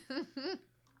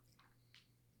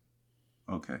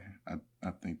 Okay,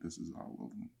 I think this is all of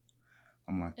them.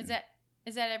 I'm locked in.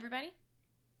 Is that everybody?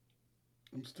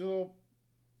 I'm still.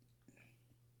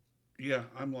 Yeah,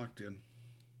 I'm locked in.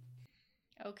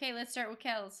 Okay, let's start with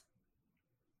Kells.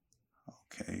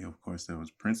 Okay, of course there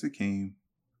was Prince Akeem,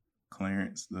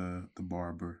 Clarence the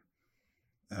barber,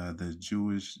 the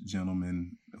Jewish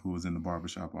gentleman who was in the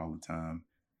barbershop all the time,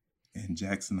 and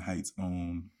Jackson Heights'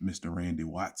 own Mr. Randy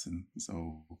Watson.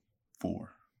 So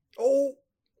 4. Oh,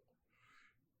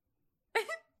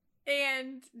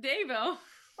 And Davo.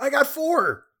 I got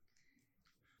 4.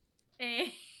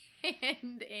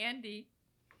 And Andy.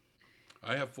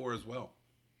 I have 4 as well.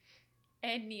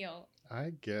 And Neil. I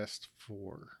guessed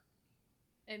 4.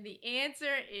 And the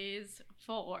answer is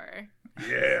 4.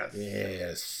 Yes.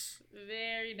 Yes.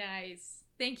 Very nice.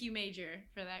 Thank you, Major,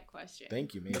 for that question.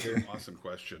 Thank you, Major. Awesome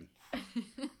question.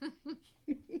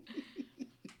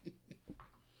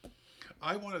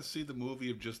 I want to see the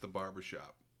movie of just the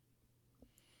barbershop.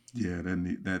 Yeah,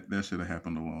 that should have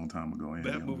happened a long time ago. Andy.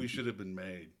 That movie should have been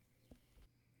made.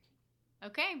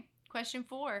 Okay, question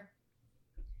 4.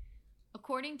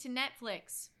 According to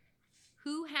Netflix,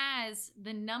 who has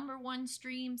the #1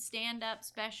 stream stand-up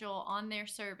special on their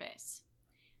service.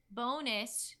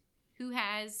 Bonus, who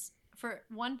has, for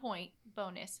 1 point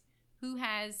bonus, who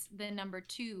has the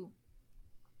 #2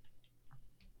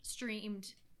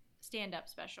 streamed stand-up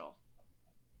special.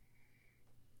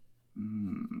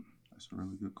 That's a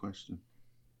really good question.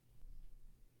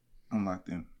 I'm locked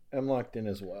in. I'm locked in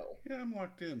as well. Yeah, I'm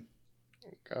locked in.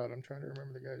 Oh God, I'm trying to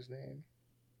remember the guy's name.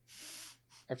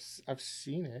 I've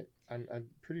seen it. I'm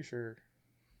pretty sure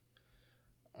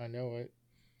I know it.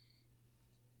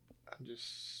 I'm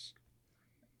just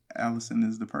Allison,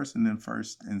 is the person in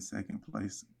first and second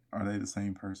place, are they the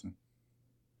same person?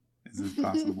 Is this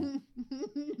possible?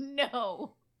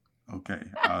 No. Okay.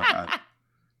 I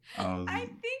was... I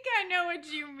think I know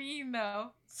what you mean,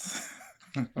 though.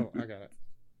 oh, I got it.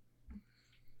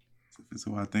 If it's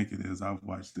who I think it is, I've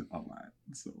watched it a lot.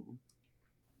 So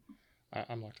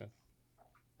I'm locked in.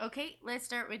 Okay, let's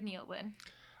start with Neil then.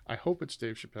 I hope it's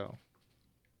Dave Chappelle.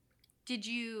 Did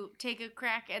you take a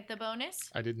crack at the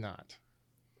bonus? I did not.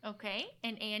 Okay,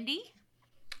 and Andy?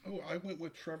 Oh, I went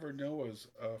with Trevor Noah's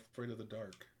Afraid of the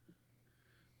Dark.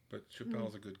 But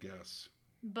Chappelle's a good guess.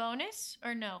 Bonus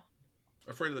or no?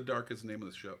 Afraid of the Dark is the name of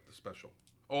the show, the special.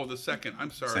 Oh, the second.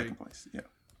 I'm sorry. second place, yeah.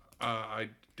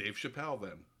 Dave Chappelle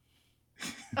then.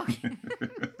 Okay.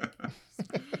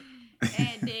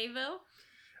 And Davo?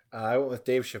 I went with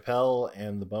Dave Chappelle,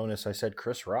 and the bonus I said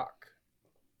Chris Rock.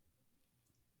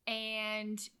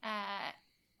 And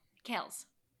Kels?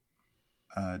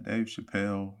 Dave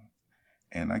Chappelle,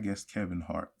 and I guess Kevin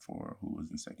Hart for who was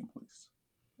in second place.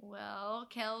 Well,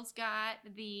 Kels got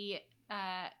the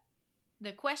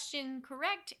question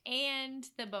correct and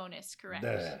the bonus correct.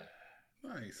 Duh.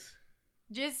 Nice.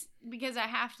 Just because I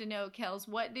have to know, Kels,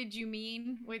 what did you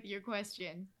mean with your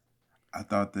question? I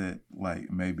thought that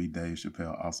like maybe Dave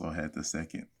Chappelle also had the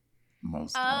second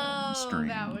most streamed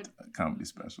that would- comedy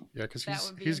special. Yeah, because That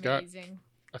would be he's got. amazing.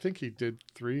 I think he did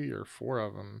 3 or 4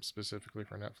 of them specifically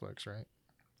for Netflix, right?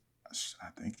 I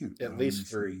think it At least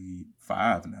 3.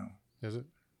 5 now. Is it?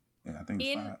 Yeah, I think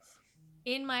it's 5.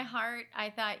 In my heart, I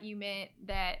thought you meant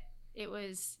that it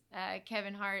was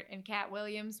Kevin Hart and Cat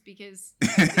Williams because I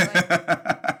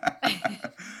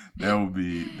feel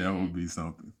like that would be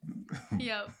something.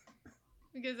 Yep.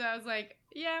 Because I was like,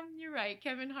 yeah, you're right.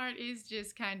 Kevin Hart is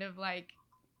just kind of like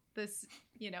this,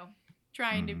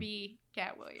 trying to be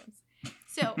Cat Williams.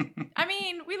 So, I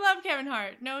mean, we love Kevin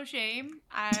Hart. No shame.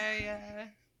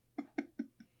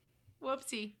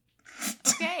 Whoopsie.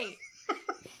 Okay.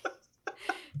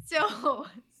 So,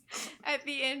 at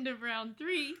the end of round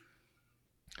 3.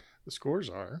 The scores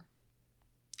are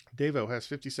Davo has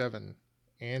 57,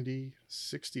 Andy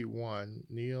 61,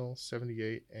 Neil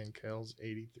 78, and Kels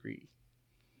 83.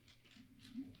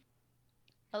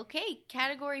 Okay,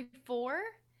 category 4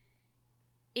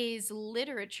 is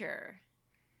literature.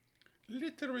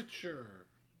 Literature.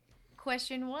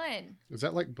 Question 1. Is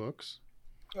that like books?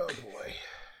 Oh boy.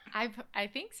 I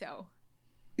think so.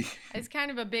 It's kind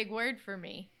of a big word for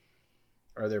me.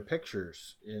 Are there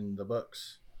pictures in the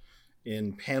books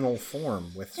in panel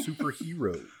form with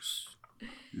superheroes?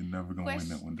 You're never gonna win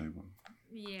that one, Dave.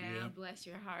 Yeah, bless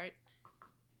your heart.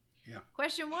 Yeah.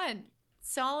 Question 1.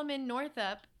 Solomon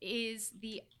Northup is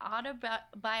the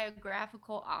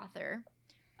autobiographical author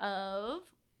of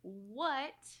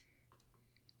what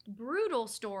brutal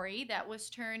story that was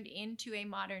turned into a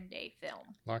modern day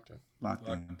film? Locked in. Locked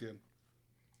in. Locked in.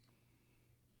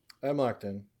 I'm locked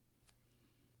in.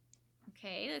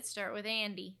 Okay, let's start with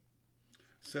Andy.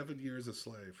 7 Years a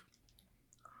Slave.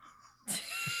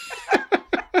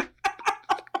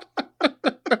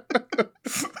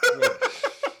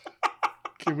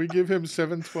 Can we give him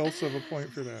 7/12 of a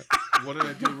point for that? What did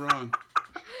I do wrong?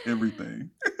 Everything.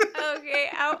 Okay,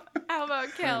 how about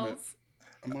Kels?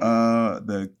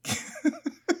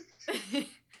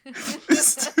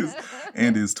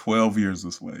 And is 12 years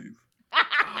a slave,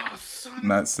 Oh, son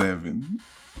not 7.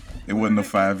 It wasn't a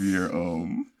 5-year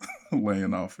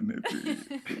laying off in that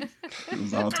period. It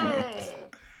was all 12.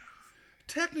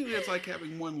 Technically, it's like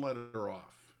having one letter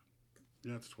off.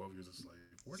 Yeah, it's 12 Years a Slave.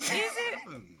 Where's Is it?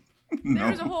 7? No.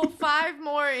 There's a whole 5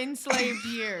 more enslaved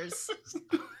years.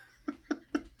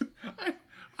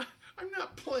 I'm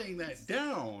not playing that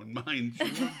down, mind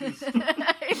you. I'm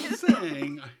just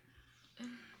saying.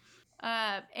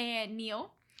 And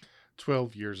Neil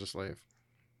 12 years a slave.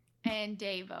 and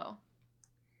Davo.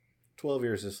 12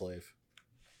 years a slave.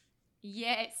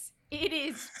 Yes, it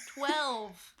is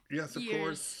 12 Yes, of years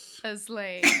course. a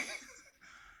slave.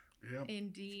 Yep.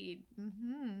 Indeed.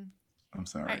 I'm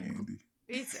sorry, Alright. Andy.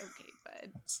 It's okay,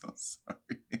 bud. I'm so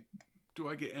sorry. Do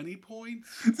I get any points?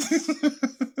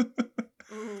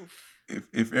 Oof.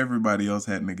 If everybody else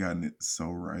hadn't gotten it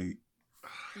so right,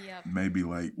 Yep. maybe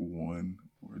like 1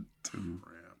 or 2.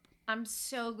 Crap. I'm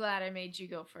so glad I made you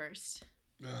go first.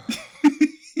 Ugh.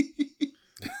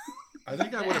 I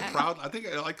think I would have proud. I think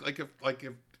like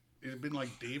if it had been like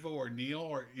Davo or Neil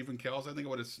or even Kels, I think I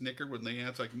would have snickered when they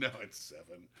answered like, no, it's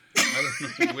 7. I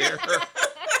don't know where.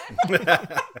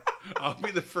 I'll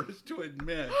be the first to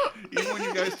admit. Even when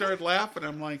you guys started laughing,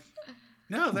 I'm like,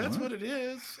 no, that's what it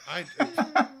is.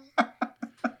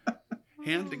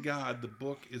 Hand to God, the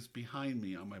book is behind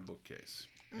me on my bookcase.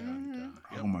 And,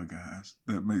 Oh my gosh,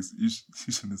 that makes you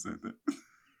shouldn't have said that.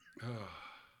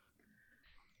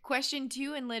 Question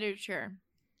 2 in literature.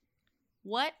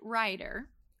 What writer,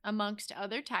 amongst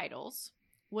other titles,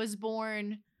 was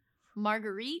born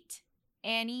Marguerite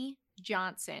Annie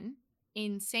Johnson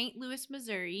in St. Louis,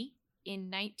 Missouri in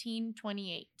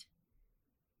 1928?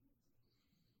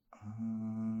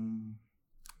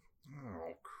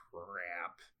 Oh,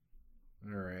 crap.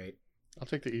 All right. I'll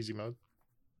take the easy mode.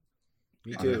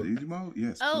 Me Oh, the too. easy mode?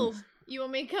 Yes. Oh, please. you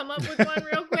want me to come up with one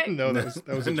real quick? No, that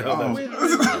was a No, joke. that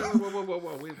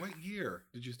was- Wait, what year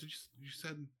did you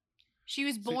said She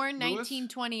was St. born Louis?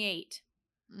 1928.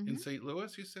 in Mhm. St.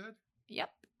 Louis? You said.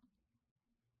 Yep.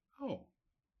 Oh,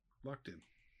 locked in.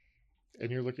 And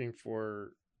you're looking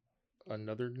for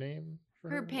another name for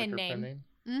Her her? pen her name. pen name?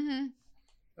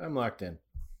 Mm-hmm. I'm locked in.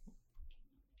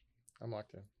 I'm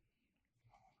locked in.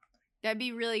 That'd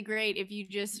be really great if you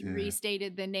just Yeah.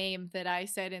 restated the name that I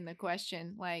said in the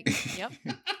question. Like, yep,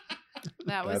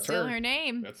 that was That's still her. her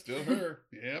name. That's still her.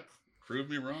 Yep. Prove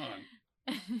me wrong.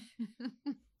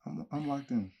 I'm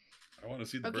locked in. I want to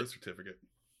see the Okay. birth certificate.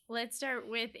 Let's start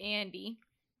with Andy.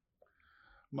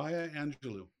 Maya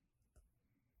Angelou.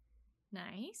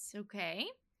 Nice. Okay.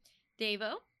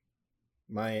 Davo.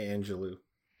 Maya Angelou.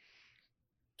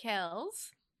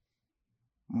 Kels.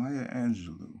 Maya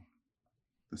Angelou.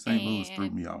 The St. Louis threw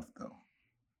And- me off though.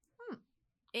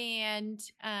 And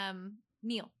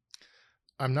Neil.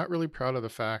 I'm not really proud of the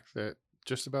fact that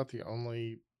just about the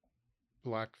only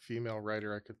Black female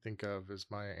writer I could think of is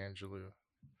Maya Angelou.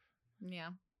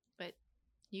 Yeah. But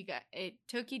it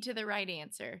took you to the right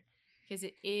answer because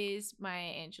it is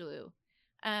Maya Angelou.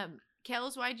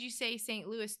 Kels, why'd you say St.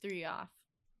 Louis threw you off?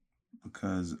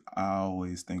 Because I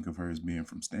always think of her as being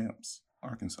from Stamps,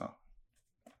 Arkansas.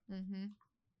 Mm-hmm.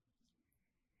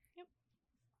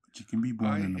 But you can be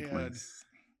born I in a had- place.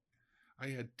 I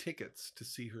had tickets to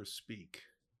see her speak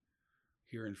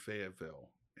here in Fayetteville,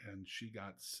 and she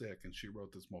got sick, and she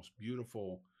wrote this most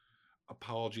beautiful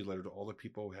apology letter to all the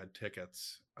people who had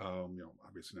tickets.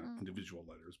 Obviously not Mm. individual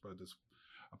letters, but this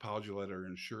apology letter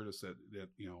ensured us that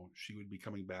she would be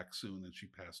coming back soon, and she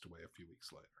passed away a few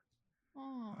weeks later.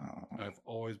 Oh. Oh, I've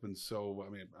always been so. I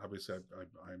mean, obviously,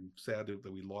 I'm sad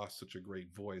that we lost such a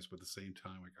great voice, but at the same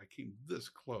time, I came this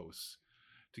close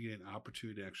to getting an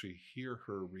opportunity to actually hear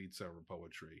her read some of her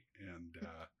poetry, and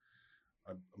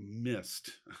I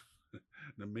missed an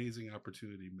amazing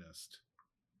opportunity. Missed.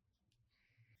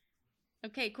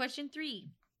 Okay, question 3.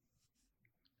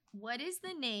 What is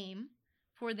the name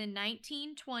for the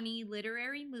 1920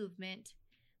 literary movement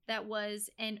that was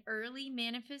an early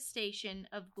manifestation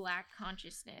of Black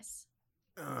consciousness?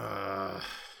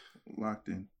 locked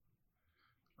in.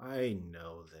 I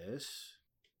know this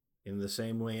in the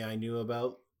same way I knew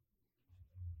about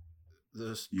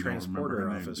this You don't remember transporter her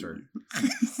name, do officer.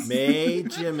 you? Mae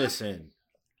Jemison.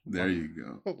 There you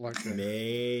go. Locked in.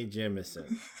 Mae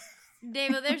Jemison.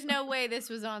 David, there's no way this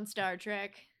was on Star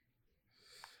Trek.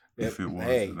 If it was,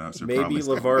 Hey, then I should maybe probably say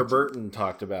LeVar that. Burton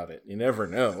talked about it. You never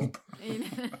know.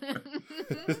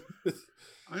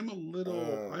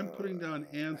 I'm putting down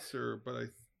answer, but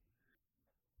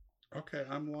okay,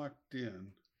 I'm locked in.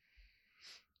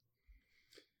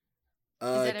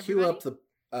 that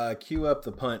Cue up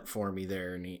the punt for me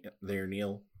there,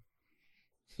 Neil.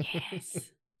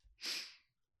 Yes.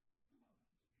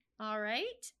 All right.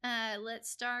 Let's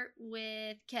start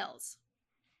with Kels.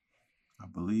 I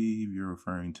believe you're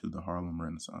referring to the Harlem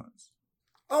Renaissance.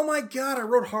 Oh my God! I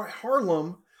wrote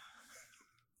Harlem.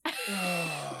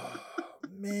 Oh,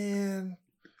 man,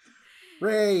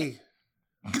 Ray.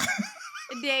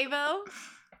 Davo.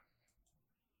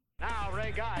 Now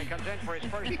Ray Guy comes in for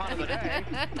his first punt of the day.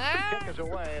 Kick is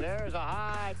away. There's a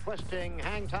high twisting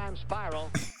hang time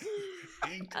spiral.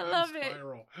 I love it.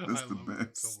 Spiral. That's I the love it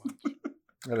best. so much.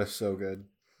 That is so good.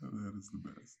 That is the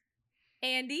best.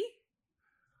 Andy.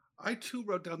 I too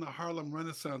wrote down the Harlem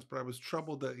Renaissance, but I was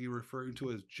troubled that you're referring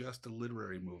to it as just a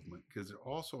literary movement because it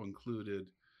also included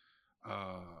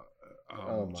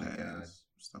Oh my jazz, God.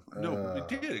 stuff like No,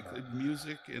 that. it did.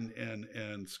 Music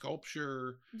and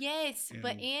sculpture, Yes,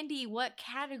 but And- Andy, what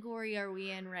category are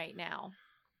we in right now?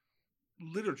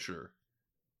 literature.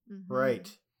 Mhm.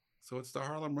 Right. So it's the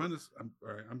Harlem Renaissance.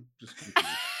 I'm just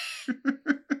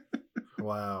confused.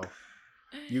 Wow.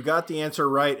 You got the answer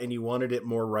right, and you wanted it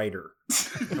more righter.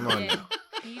 Come on You now.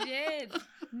 did. You did.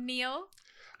 Neil?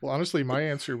 Well, honestly, my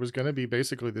answer was going to be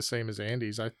basically the same as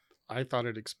Andy's. I thought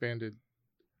it expanded.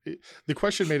 The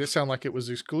question made it sound like it was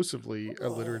exclusively a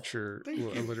literature, thank you.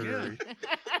 a literary.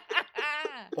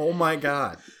 Oh my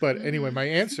God. But anyway, my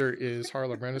answer is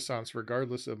Harlem Renaissance,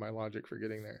 regardless of my logic for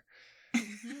getting there.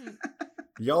 Mhm.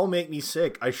 Y'all make me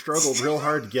sick. I struggled real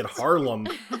hard to get Harlem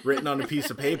written on a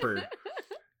piece of paper.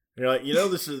 You're like,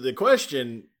 this is the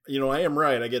question. I am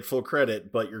right. I get full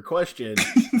credit, but your question,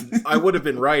 I would have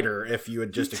been righter if you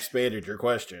had just expanded your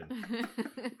question.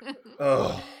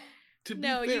 Oh, To be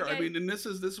No, you fair, I guys- mean, and this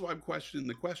is why I'm questioning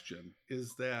the question,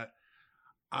 is that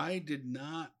I did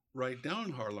not write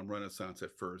down Harlem Renaissance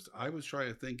at first. I was trying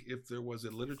to think if there was a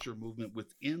literature movement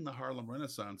within the Harlem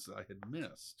Renaissance that I had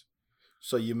missed.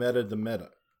 so you meta the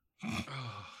meta.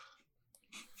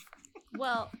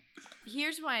 Well,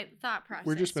 here's my thought process.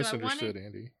 We're just So I misunderstood, wanted-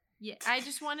 Andy. Yeah, I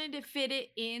just wanted to fit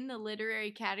it in the literary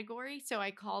category, so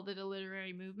I called it a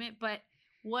literary movement. But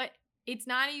it's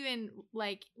not even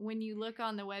like when you look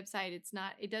on the website,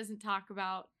 it doesn't talk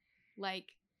about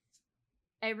like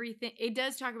everything. It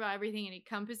does talk about everything it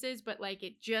encompasses, but like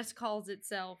it just calls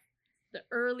itself the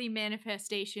early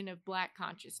manifestation of Black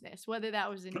consciousness, whether that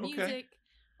was in Okay. music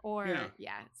or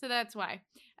Yeah. So that's why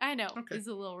I know Okay. it's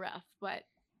a little rough, but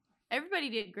everybody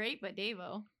did great, but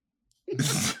Davo.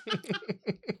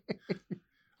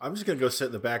 I'm just going to go sit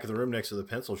in the back of the room next to the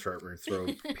pencil sharpener and throw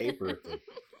paper at the...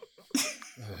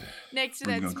 Next to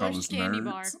What, you that gonna call smushed us candy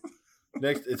bar. nerds?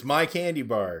 Next, it's my candy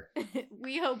bar.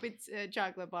 We hope it's a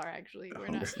chocolate bar, actually. We're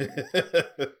not.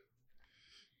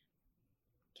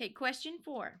 Okay, question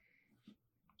 4.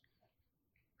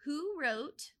 Who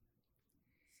wrote?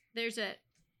 There's a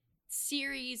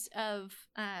series of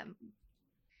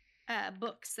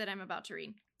books that I'm about to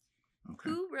read. Okay.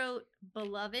 Who wrote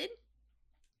Beloved,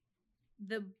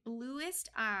 The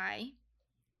Bluest Eye,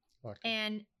 Locked in.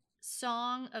 and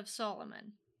Song of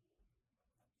Solomon?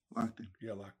 Locked in.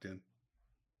 Yeah, locked in.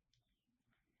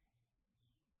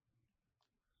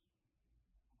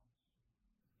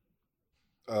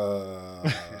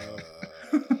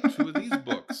 Two of these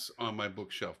books on my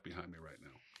bookshelf behind me right now.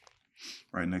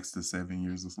 Right next to 7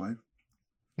 Years a Slave.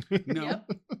 No. Yep.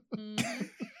 Mhm.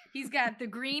 He's got The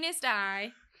Greenest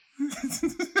Eye,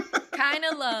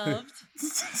 Kinda Loved.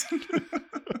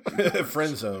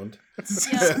 Friend zoned.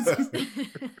 Yep.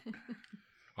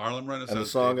 Harlem Renaissance. And the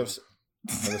song Dave. of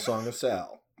and the song of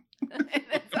Sal.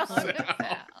 That's all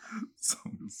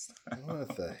I'm gonna say.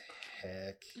 What the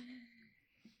heck?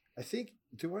 I think.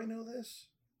 Do I know this?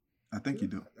 I think you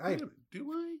do.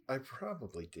 Do I? I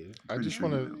probably do. I Pretty just sure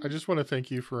want you to. do. I just want to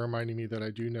thank you for reminding me that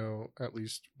I do know at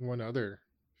least one other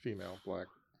female Black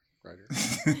writer.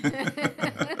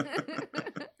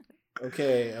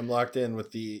 Okay, I'm locked in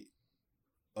with the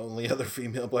only other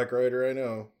female Black writer I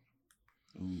know.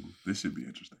 Ooh, this should be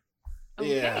interesting.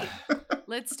 Okay. Yeah.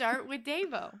 Let's start with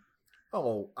Davo.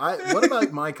 Oh, what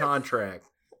about my contract?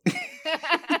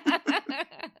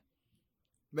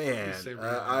 Man, Please say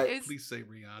Rihanna. I Please say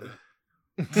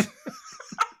Rihanna.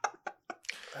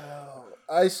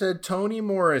 I said Toni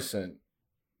Morrison.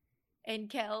 And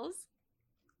Kells.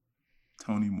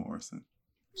 Toni Morrison.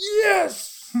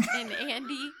 Yes. And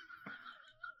Andy.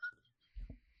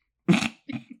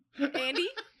 Andy?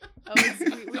 Oh,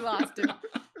 we lost him.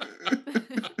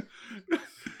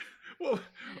 Well,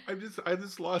 I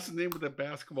just lost the name of the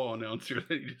basketball announcer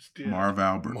that you just did. Marv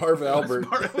Albert. Marv Albert.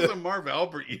 It was a Marv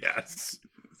Albert, yes.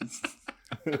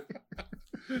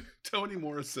 Toni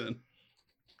Morrison.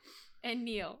 And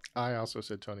Neil. I also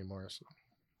said Toni Morrison.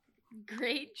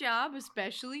 Great job,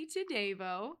 especially to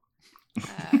Davo.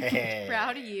 Hey.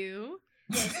 Proud of you.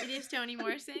 Yes, it is Toni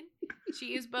Morrison.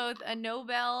 She is both a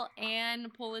Nobel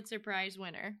and Pulitzer Prize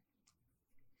winner.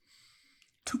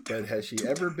 But has she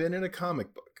ever been in a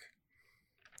comic book?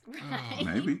 Right?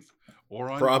 Maybe. Or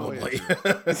on Probably. Voyager.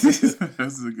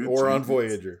 That's a good Or on chance.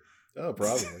 Voyager. Oh,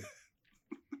 probably.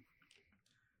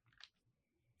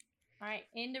 All right,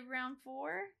 end of round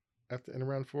 4. At the end of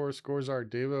round 4, scores are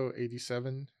Davo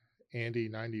 87, Andy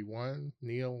 91,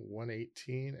 Neil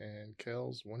 118, and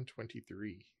Kells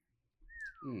 123.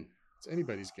 Hmm. It's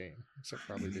anybody's game, except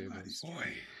probably David's.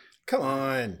 Boy, Come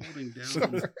on. holding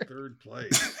down third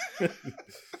place.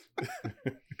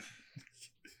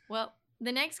 Well,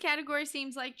 The next category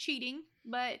seems like cheating,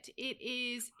 but it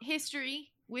is history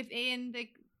within the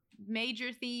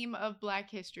major theme of Black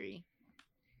history.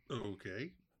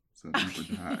 Okay. So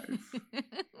deeper dive.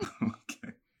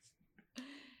 Okay.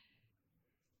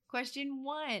 Question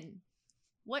 1.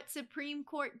 What Supreme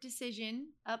Court decision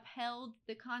upheld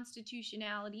the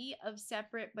constitutionality of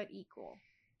separate but equal?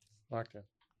 Locked in.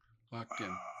 Locked in.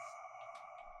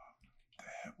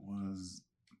 That was.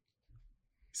 You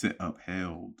said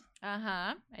upheld.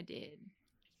 Uh-huh, I did.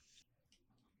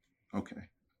 Okay.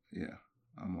 Yeah,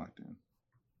 I'm locked in.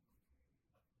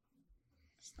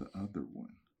 It's the other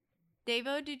one.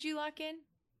 Davo, did you lock in?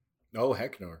 Oh,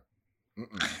 heck no.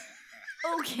 Mm-mm.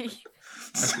 Okay.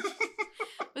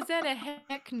 Was that a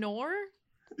heck nor?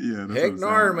 Yeah, that's Heck what it no,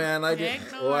 sounded man. I did.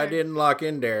 Heck Oh, I nor. didn't lock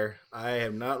in there. I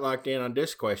have not locked in on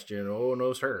this question. Oh,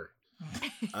 no, sir.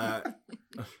 I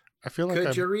feel like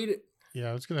Could you read it Yeah,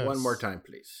 I was gonna one more time,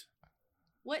 please?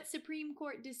 What Supreme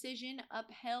Court decision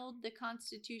upheld the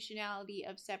constitutionality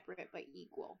of separate but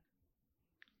equal?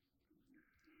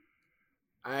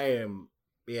 I am.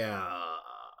 Yeah.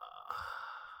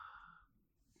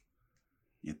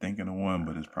 You're thinking of one,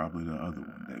 but it's probably the other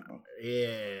one, Davo.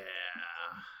 Yeah.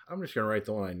 I'm just gonna write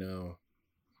the one I know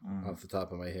Mm. off the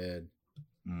top of my head.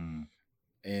 Mm.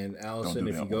 And Allison, do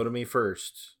if that you go one. to me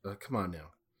first, come on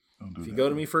now. Don't do If you that go to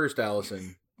one. me first,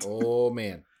 Allison. Oh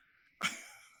man.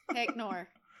 Heck nor.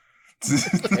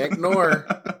 Heck nor.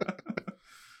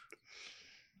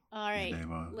 All right,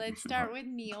 Davo, you let's should start lock- with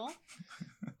Neil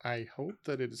I hope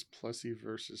that it is Plessy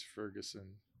versus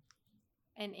Ferguson.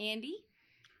 and Andy,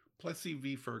 Plessy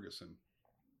v. Ferguson.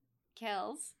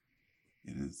 Kells,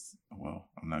 It is, well,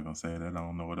 I'm not going to say that. I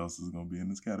don't know what else is going to be in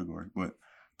this category, but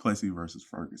Plessy versus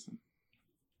Ferguson.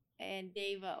 and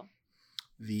Davo.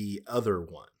 The other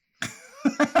one.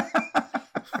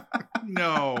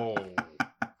 No.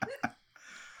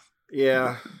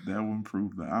 Yeah, That one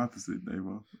proved the opposite,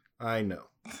 Davo. I know.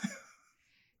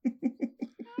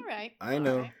 All right. I all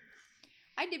know. right.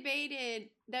 I debated.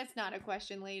 That's not a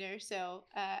question later, so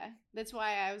that's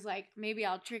why I was like, maybe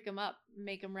I'll trick him up,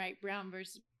 make him write Brown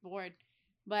versus Board.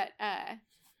 But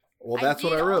Well, I that's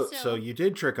what I did wrote. also- So you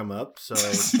did trick him up. So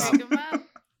stop. trick him up.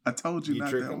 I told you You not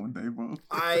trick that him? one, Davo.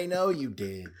 I know you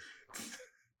did.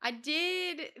 I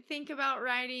did think about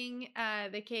writing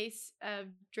the case of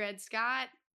Dred Scott,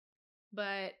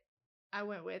 but I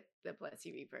went with the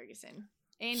Plessy v. Ferguson.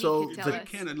 Andy So could tell the- us.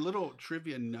 Ken, a little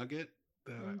trivia nugget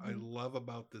that I Mhm. love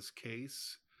about this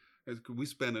case is we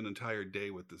spent an entire day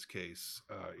with this case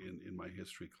in my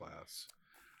history class.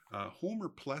 Homer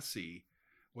Plessy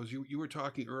was you were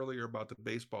talking earlier about the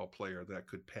baseball player that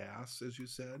could pass, as you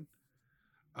said.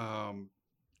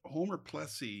 Homer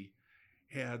Plessy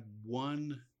had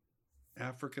one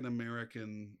African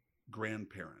American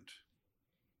grandparent.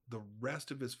 The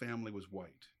rest of his family was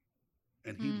white,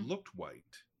 and he Hmm. looked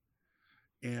white.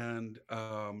 And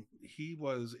he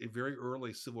was a very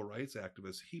early civil rights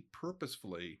activist. He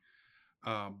purposefully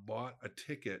bought a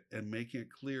ticket and making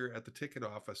it clear at the ticket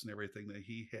office and everything that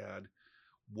he had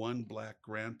one black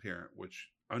grandparent, which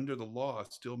under the law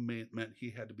still meant he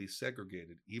had to be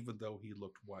segregated, even though he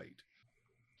looked white.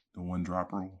 The one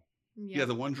drop rule. Yeah,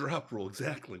 the one drop rule,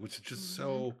 exactly, which is just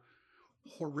so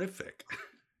horrific.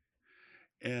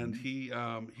 And he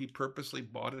purposely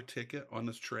bought a ticket on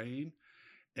this train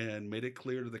and made it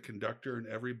clear to the conductor and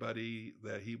everybody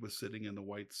that he was sitting in the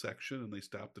white section, and they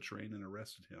stopped the train and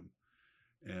arrested him.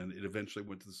 And it eventually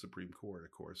went to the Supreme Court,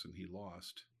 of course, and he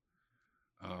lost.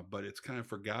 But it's kind of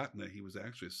forgotten that he was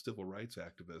actually a civil rights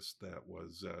activist that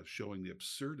was showing the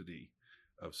absurdity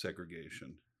of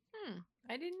segregation.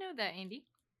 I didn't know that, Andy.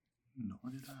 Nor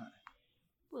did I.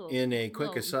 Little, In a quick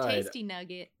little aside, tasty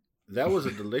nugget. that was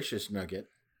a delicious nugget.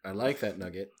 I like that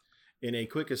nugget. In a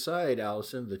quick aside,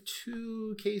 Allison, the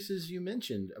two cases you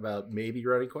mentioned about maybe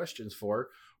writing questions for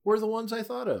were the ones I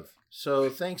thought of. So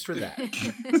thanks for that.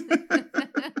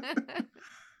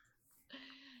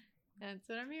 That's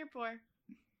what I'm here for.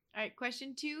 All right,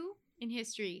 question 2 in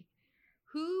history.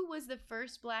 Who was the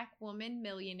first black woman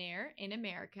millionaire in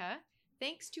America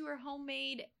thanks to her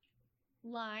homemade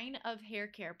line of hair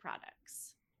care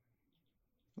products?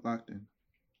 Locked in.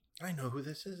 I know who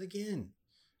this is again.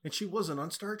 And she wasn't on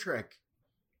Star Trek.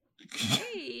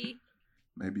 Hey.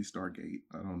 Maybe Stargate.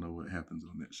 I don't know what happens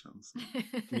on that show. So.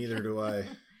 Neither do I.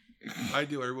 I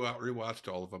do. I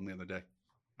rewatched all of them the other day.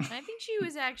 I think she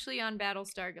was actually on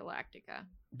Battlestar Galactica.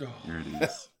 There it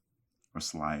is. Or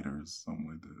Sliders, something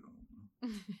like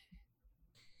that.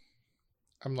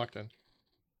 I'm locked in.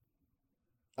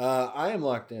 I am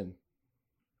locked in.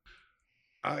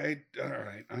 All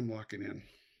right. I'm locking in.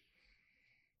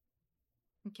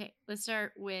 Okay, let's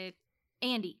start with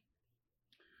Andy.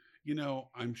 You know,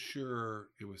 I'm sure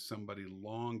it was somebody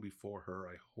long before her.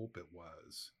 I hope it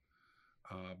was.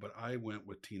 But I went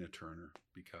with Tina Turner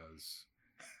because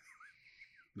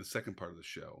the second part of the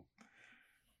show.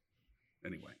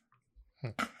 Anyway.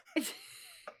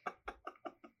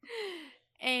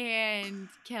 And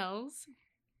Kels.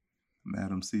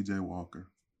 Madam C.J. Walker.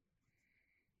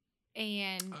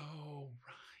 And Oh,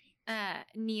 right.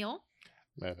 Neil.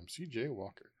 Madam C.J.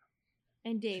 Walker.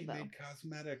 And She Davo. made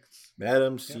cosmetics.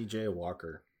 Madam C.J.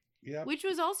 Walker. Yeah. Which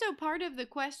was also part of the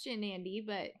question, Andy,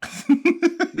 but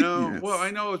No, Yes. well, I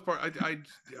know it was part.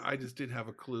 I just didn't have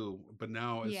a clue, but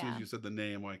now as soon Yeah. as you said the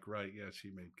name, like, right, yeah, she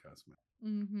made cosmetics.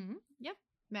 yep,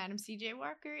 Madam C.J.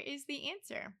 Walker is the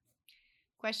answer.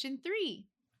 Question 3.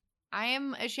 I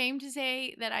am ashamed to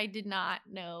say that I did not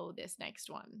know this next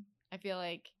one. I feel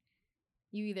like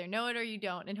you either know it or you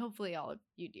don't, and hopefully all of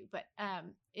you do. But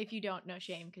if you don't, no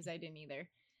shame, because I didn't either.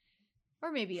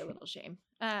 Or maybe a little shame.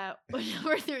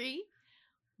 Number 3.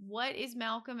 What is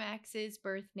Malcolm X's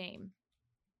birth name?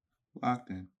 Locked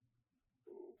In.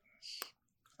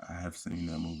 I have seen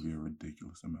that movie a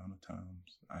ridiculous amount of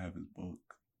times. I have his book.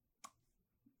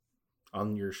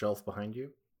 On your shelf behind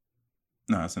you?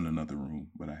 No, it's in another room,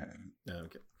 but I have it.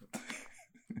 Okay.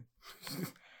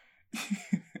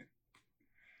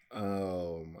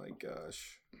 Oh my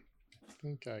gosh. I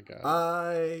think I got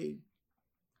it.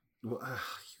 Well,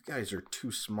 you guys are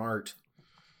too smart.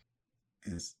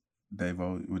 It's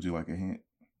Davo. Would you like a hint?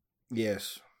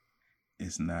 Yes.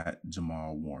 It's not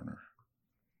Jamal Warner.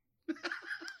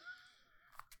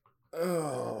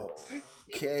 Oh,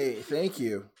 okay. Thank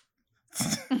you.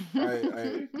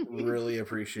 I really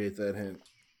appreciate that hint.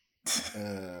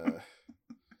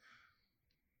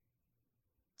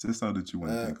 Just so that you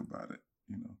wouldn't think about it,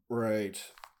 you know. Right.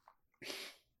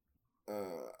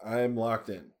 I'm locked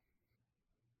in.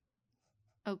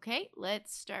 Okay,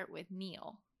 let's start with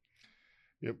Neil.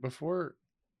 Yeah, before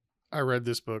I read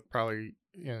this book, probably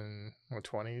in my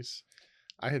 20s,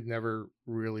 I had never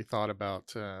really thought about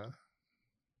the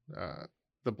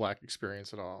Black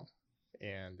experience at all.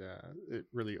 And it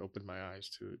really opened my eyes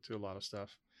to a lot of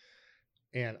stuff.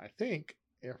 And I think,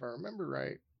 if I remember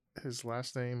right, his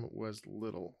last name was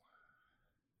Little.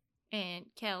 And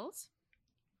Kels.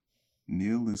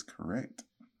 Neil is correct.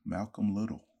 Malcolm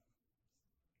Little.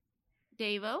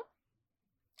 Davo.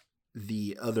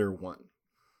 The other one.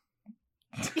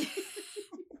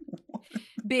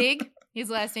 Big. His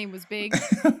last name was Big.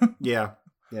 Yeah.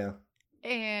 Yeah.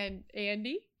 And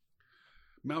Andy.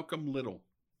 Malcolm Little.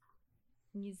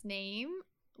 His name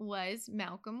was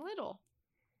Malcolm Little.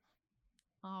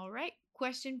 All right.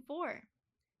 Question 4.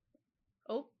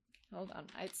 Oh, hold on.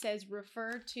 It says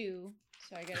refer to,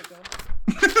 so I gotta go.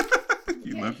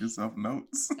 You Okay. left yourself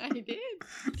notes. I did.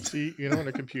 See, you know, on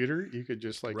a computer, you could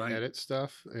just like Right. edit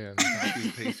stuff and Copy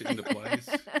and paste it into place.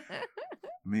 I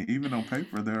mean, even on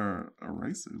paper, there are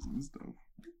erasers and stuff.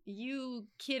 You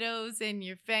kiddos and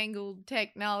your fangled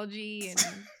technology and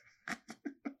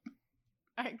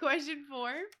all right, question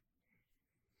 4.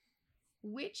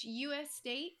 Which U.S.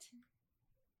 state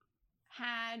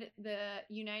had the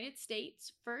United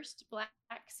States' first black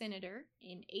senator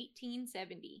in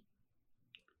 1870?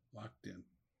 Locked in.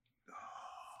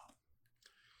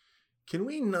 Can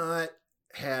we not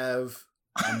have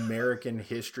American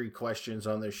history questions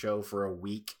on this show for a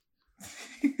week?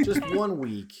 Just 1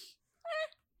 week.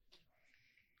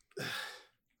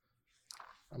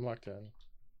 I'm locked in.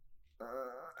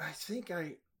 I think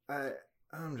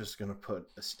I'm just gonna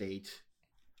put a state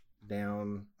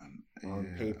down on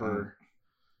Yeah, paper.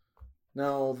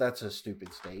 No, that's a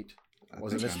stupid state. I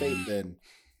Wasn't a think I state knew- then.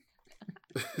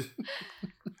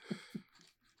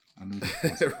 I knew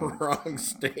this was Wrong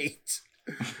state.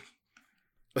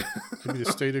 Could be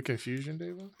the state of confusion,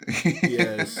 David.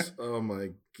 Yes. Oh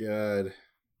my god.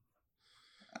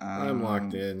 I'm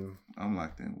locked in. I'm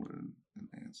locked in with an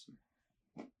answer.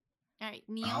 All right,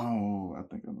 Neil. Oh, I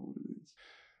think I know what it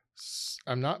is.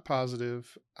 I'm not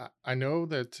positive. I know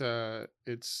that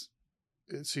it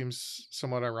seems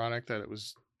somewhat ironic that it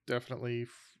was definitely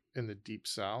in the Deep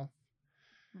South.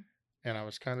 And I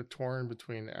was kind of torn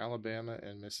between Alabama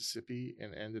and Mississippi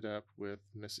and ended up with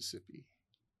Mississippi.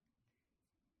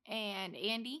 And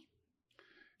Andy.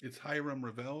 It's Hiram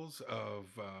Revels of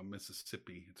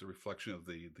Mississippi. It's a reflection of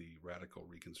the radical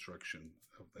reconstruction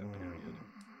of that period.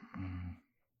 Mm.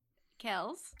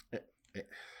 Kels.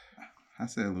 I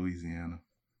said Louisiana.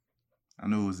 I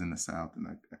knew it was in the South, and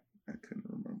I couldn't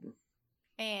remember.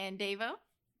 And Davo.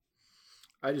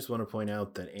 I just want to point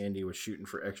out that Andy was shooting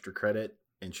for extra credit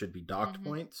and should be docked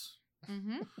points.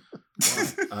 Mm-hmm.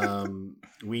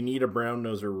 We need a brown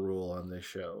noser rule on this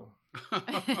show.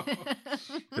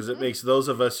 Because it makes those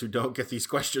of us who don't get these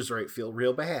questions right feel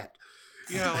real bad.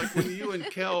 Yeah, like when you and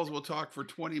Kels will talk for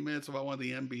 20 minutes about one of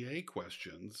the NBA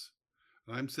questions,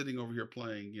 and I'm sitting over here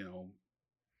playing,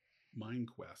 Mind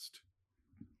Quest.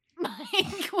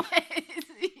 Mind Quest.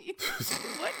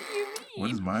 What do you mean?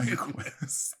 What is Mind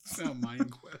Quest? It's not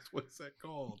Mind Quest. What's that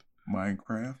called?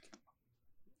 Minecraft?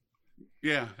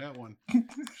 Yeah, that one.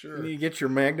 Sure. You get your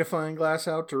magnifying glass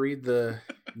out to read the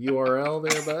URL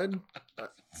there, bud?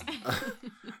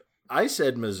 I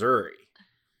said Missouri.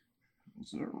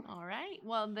 All right.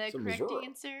 Well, the It's in correct Missouri.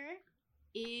 answer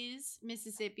is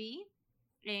Mississippi.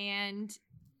 And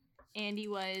Andy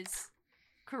was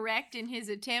correct in his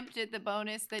attempt at the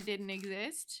bonus that didn't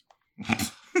exist.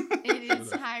 It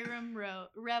is Hiram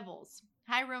Revels.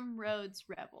 Hiram Rhodes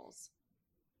Rebels.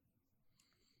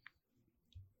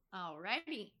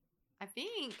 Alrighty. I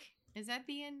think, is that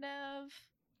the end of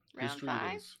round History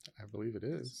 5? is. I believe it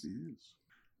is. Yes.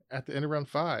 At the end of round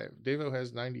 5, Davo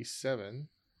has 97,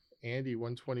 Andy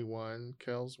 121,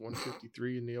 Kels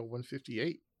 153, and Neil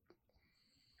 158.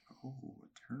 Oh,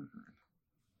 a turn.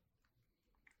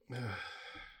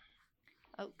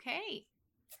 Okay.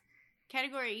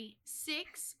 Category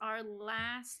 6, our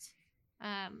last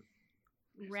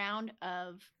round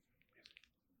of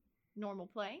normal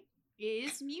play,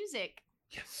 is music.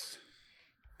 Yes.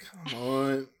 Come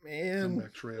on, man.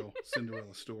 Comeback Trail,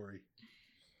 Cinderella story.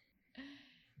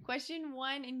 Question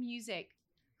 1 in music.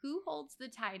 Who holds the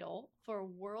title for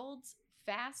world's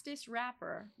fastest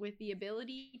rapper with the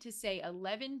ability to say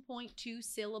 11.2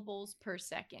 syllables per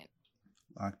second?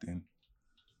 Locked in.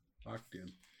 Locked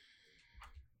in.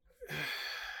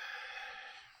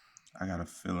 I got a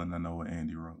feeling I know what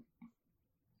Andy wrote.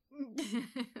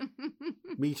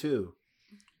 Me too.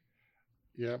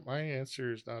 Yeah, my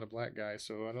answer is not a black guy,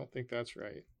 so I don't think that's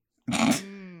right.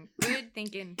 Good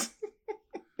thinking.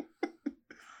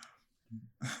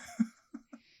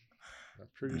 I'm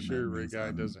pretty Then sure that Ray means Guy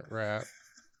I'm- doesn't rap.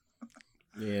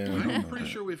 Yeah. don't I'm know pretty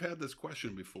that. sure we've had this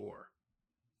question before.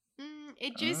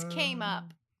 It just came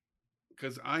up.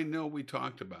 Because I know we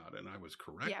talked about it and I was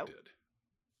corrected.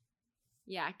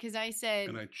 Yeah, because I said.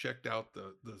 And I checked out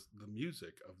the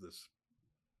music of this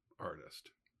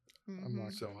artist. I'm Mhm.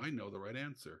 locked So I know the right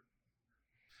answer.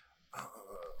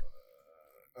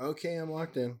 Okay, I'm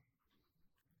locked in.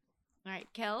 All right,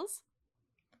 Kels.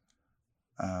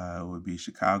 It would be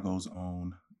Chicago's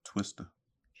own Twister.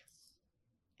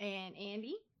 And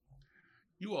Andy.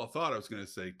 You all thought I was going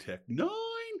to say Tech 9,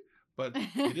 but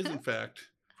it is in fact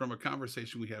from a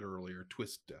conversation we had earlier,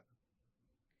 Twista.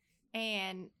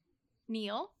 And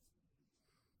Neil.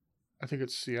 I think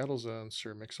it's Seattle's own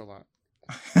Sir Mix-a-Lot.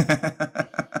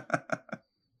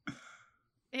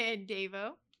 And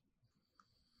Davo.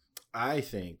 I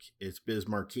think it's Biz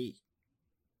Marquee.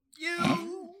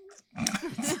 You!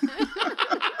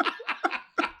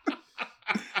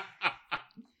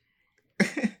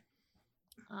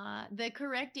 The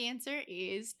correct answer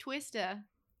is Twista.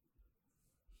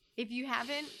 If you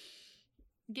haven't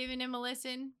given him a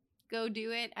listen, go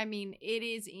do it. I mean, it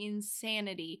is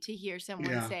insanity to hear someone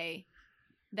Yeah. say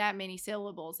that many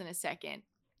syllables in a second.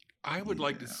 I would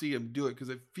like to Yeah. see him do it because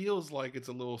it feels like it's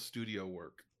a little studio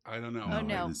work. I don't know. Oh,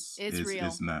 no. It's real.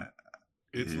 It's not.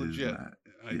 It's It is legit. not.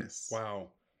 I- Yes.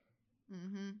 Wow.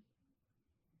 Mm-hmm.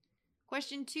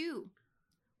 Question 2.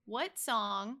 What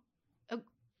song? Oh,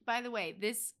 by the way,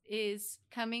 this is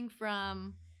coming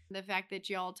from the fact that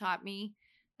y'all taught me.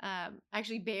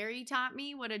 Actually, Barry taught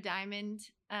me what a diamond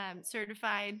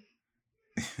certified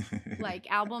like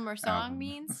album or song Album.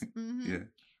 means. Mhm. Yeah.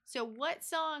 So, what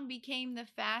song became the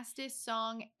fastest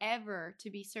song ever to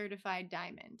be certified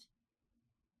diamond?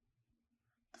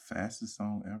 The fastest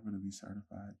song ever to be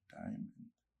certified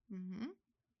diamond. Mm-hmm.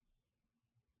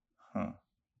 Huh.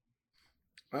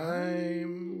 I'm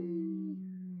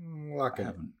I locking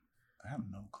it. have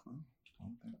no clue.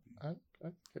 What would that be?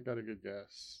 I got a good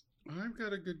guess. I've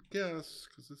got a good guess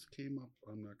because this came up.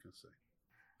 I'm not going to say.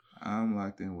 I'm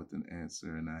locked in with an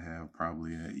answer, and I have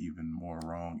probably an even more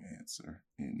wrong answer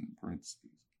in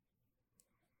parentheses.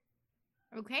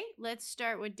 Okay, let's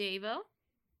start with Davo.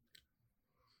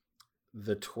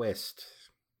 The Twist.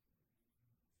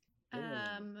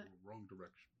 Wrong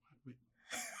direction.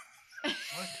 Wait,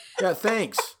 Yeah,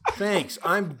 thanks. Thanks.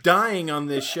 I'm dying on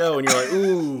this show, and you're like,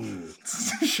 ooh,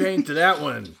 shame to that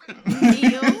one.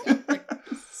 Neil?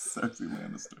 Cersei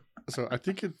Lannister. So I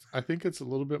think it's a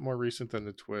little bit more recent than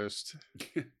the twist.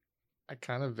 I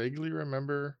kind of vaguely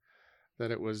remember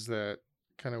that it was that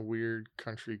kind of weird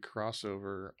country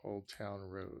crossover, Old Town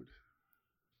Road.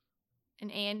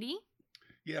 And Andy?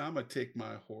 Yeah, I'm going to take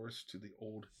my horse to the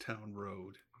Old Town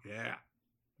Road. Yeah.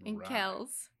 And Right.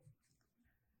 Kels?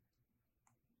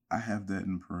 I have that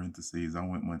in parentheses. I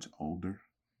went much older.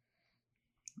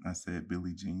 I said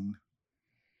Billie Jean.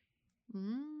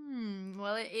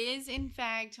 Well, it is in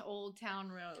fact Old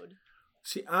Town Road.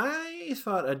 See, I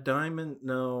thought a diamond.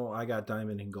 No, I got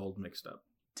diamond and gold mixed up.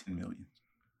 10 million.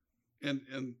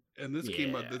 And this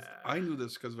came up. Yeah. I knew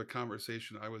this because of a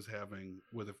conversation I was having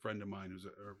with a friend of mine who's a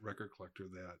record collector.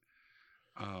 That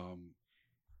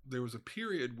there was a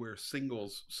period where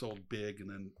singles sold big,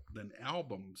 and then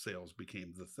album sales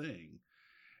became the thing.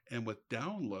 And with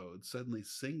downloads, suddenly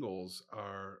singles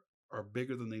are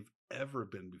bigger than they've ever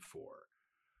been before.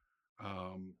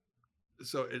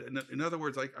 So in other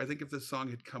words, I think if this song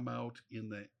had come out in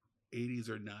the 80s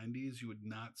or 90s, you would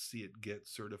not see it get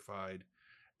certified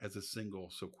as a single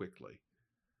so quickly.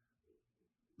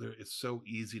 It's so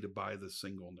easy to buy the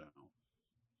single now.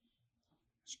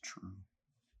 It's true.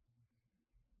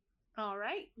 All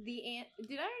right. Did I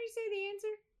already say the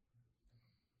answer?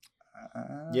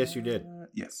 Yes, you did.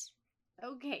 Yes.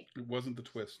 Okay. It wasn't the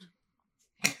twist.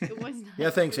 It was not. Yeah,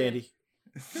 thanks, Andy.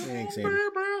 Thanks, Andy.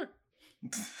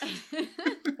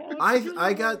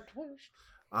 I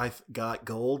got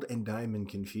gold and diamond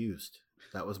confused.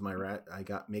 That was my rat. I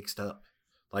got mixed up,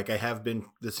 like I have been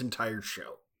this entire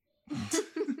show.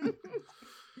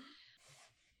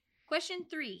 Question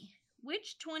 3.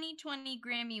 Which 2020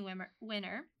 Grammy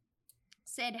winner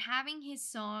said having his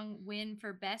song win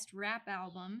for Best Rap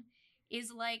Album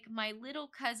is like my little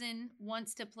cousin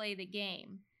wants to play the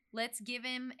game. Let's give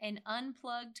him an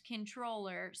unplugged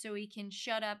controller so he can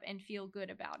shut up and feel good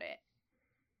about it.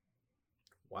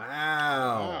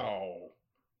 Wow.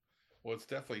 Well, it's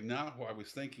definitely not who I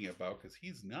was thinking about because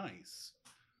he's nice.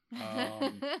 But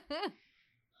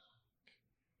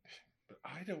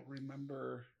I don't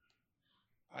remember.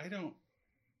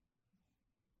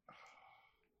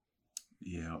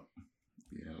 Yeah.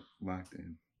 Locked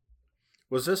in.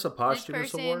 Was this a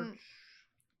posthumous award?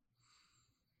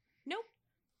 Nope.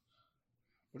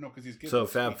 Well, no, because he's getting. So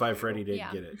Fab Five Freddy did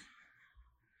Yeah. get it.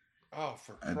 Oh,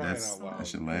 for crying out loud!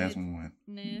 That's your last one.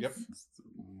 Yep. That's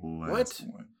the last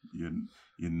one.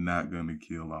 You're not gonna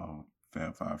kill all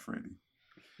Fab Five Freddy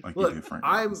like you Look, did Frank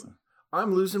I'm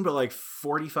Robinson. losing by like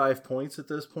 45 points at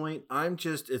this point.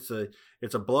 It's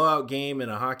a blowout game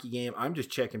and a hockey game. I'm just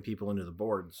checking people into the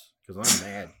boards because I'm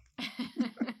mad.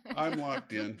 I'm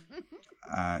locked in.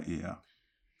 Yeah.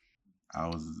 I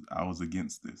was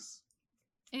against this.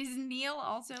 Is Neil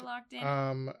also locked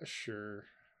in? Sure.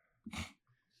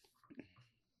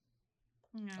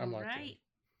 All I'm locked in. right.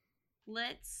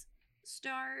 Let's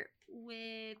start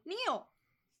with Neil.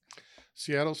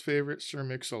 Seattle's favorite, Sir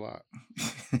Mix-a-Lot.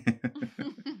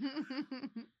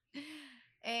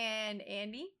 And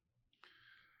Andy?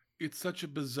 It's such a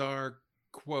bizarre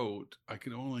quote. I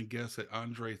can only guess that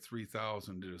Andre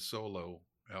 3000 did a solo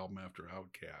album after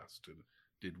Outkast and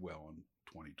did well in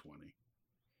 2020.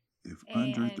 If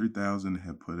Andre And- 3000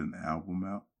 had put an album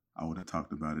out, I would have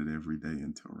talked about it every day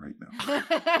until right now.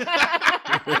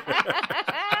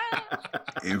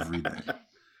 Every day.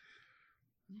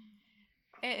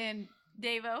 And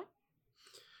Davo?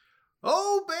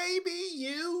 Oh, baby,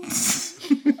 you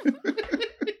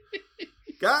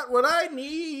got what I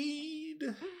need.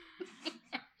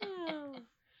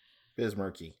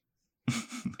 Bismarcky.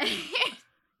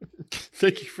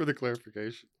 Thank you for the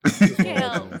clarification.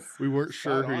 Kills. We weren't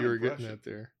sure who Spot-on you were getting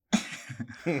impression.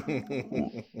 at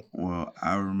there. Well,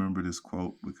 I remember this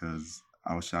quote because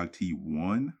I was shocked he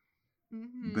won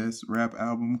Mhm. Best Rap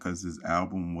Album because his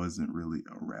album wasn't really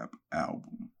a rap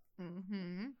album.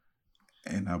 Mhm.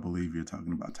 And I believe you're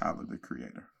talking about Tyler, the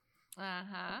Creator.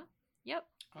 Uh-huh. Yep.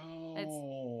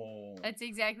 Oh. That's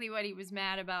exactly what he was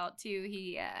mad about too.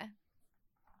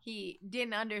 He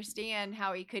didn't understand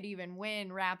how he could even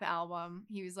win rap album.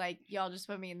 He was like, "Y'all just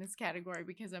put me in this category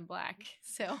because I'm black."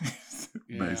 So,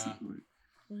 Yeah. Basically.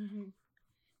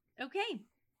 okay.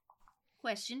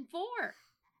 Question 4.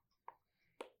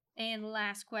 And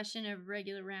last question of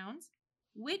regular rounds.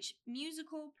 Which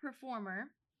musical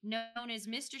performer, known as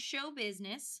Mr. Show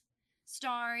Business,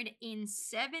 starred in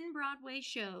 7 Broadway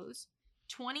shows,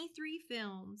 23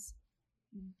 films,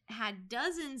 had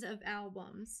dozens of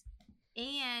albums,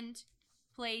 and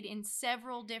played in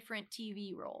several different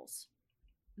TV roles?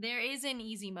 There is an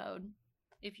easy mode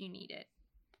if you need it.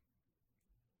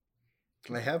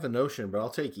 I have a notion, but I'll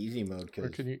take easy mode Or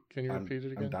because can you repeat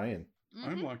it again? I'm dying.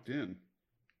 I'm Mhm. locked in.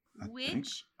 I think-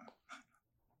 Which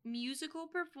musical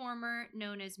performer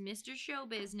known as Mr. Show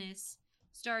Business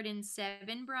starred in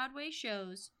 7 Broadway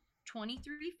shows,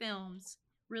 23 films,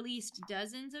 released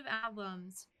dozens of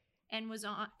albums, and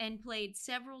played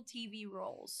several TV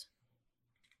roles?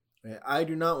 I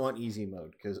do not want easy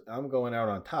mode because I'm going out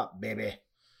on top, baby.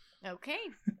 Okay.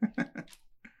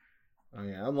 Oh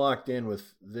yeah, I'm locked in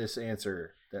with this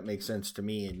answer that makes sense to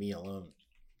me and me alone.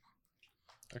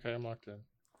 Okay, I'm locked in.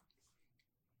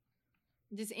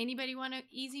 Does anybody want an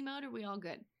easy mode, or are we all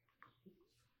good?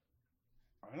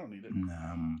 I don't need it. Nah,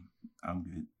 I'm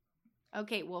good.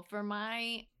 Okay, well, for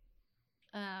my,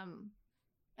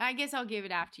 I guess I'll give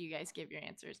it after you guys give your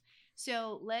answers.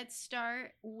 So let's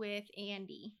start with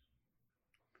Andy.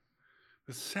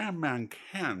 The Sandman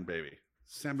can, baby.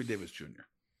 Sammy Davis Jr.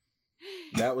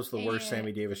 That was the worst And-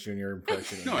 Sammy Davis Jr.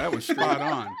 impression No, that was spot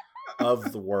on.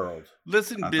 of the world.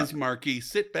 Listen, I thought- Bismarcky,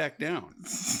 sit back down.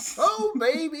 Oh,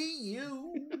 baby,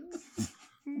 you.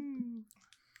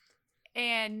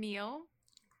 And Neil.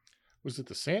 Was it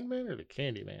the Sandman or the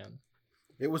Candyman?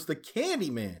 It was the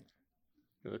Candyman.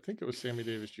 'Cause I think it was Sammy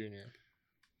Davis Jr.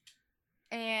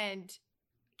 And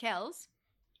Kels.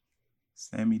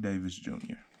 Sammy Davis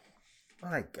Jr.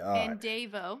 My God. And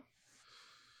Davo.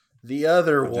 The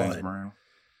other James one. Brown.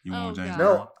 You Oh, want James God.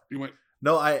 Brown? No, You went,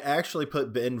 no, I actually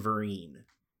put Ben Vereen,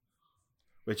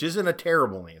 which isn't a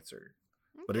terrible answer,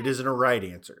 but it isn't a right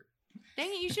answer. Dang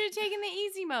it, you should have taken the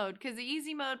easy mode, because the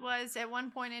easy mode was at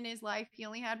one point in his life he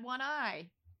only had one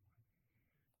eye.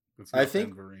 that's I not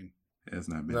think- Ben Vereen. It's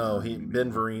not Ben No, Vereen Ben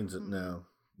anymore. Vereen's no.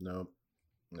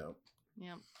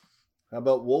 Yep. How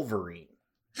about Wolverine?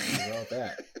 How about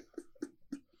that?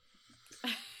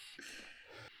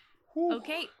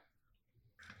 Okay.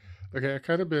 Okay, I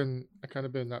kind of been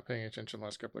not paying attention the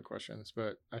last couple of questions,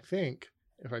 but I think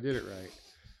if I did it right,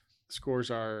 the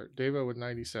scores are Davo with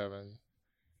 97,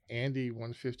 Andy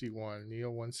 151, Neil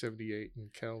 178,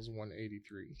 and Kel's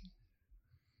 183.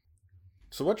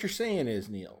 So what you're saying is,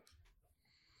 Neil,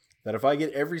 that if I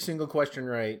get every single question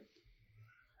right,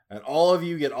 and all of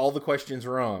you get all the questions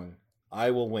wrong,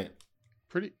 I will win.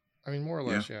 More or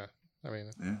less, yeah. I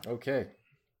mean, Yeah, Okay.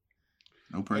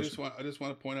 no I pressure. just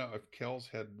want to point out, if Kells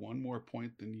had one more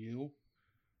point than you,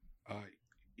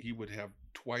 he would have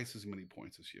twice as many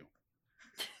points as you.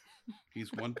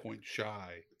 He's 1 point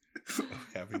shy of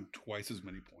having twice as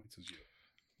many points as you.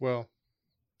 well,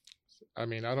 I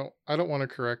mean, I don't want to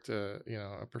correct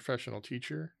a professional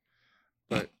teacher,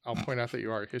 but I'll point out that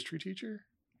you are a history teacher,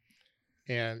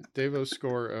 and Davo's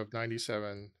score of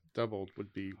 97 doubled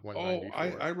would be Oh,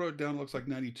 194. I wrote down looks like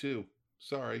 92.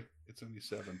 Sorry, it's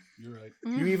 97. You're right.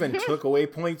 You even took away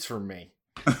points from me.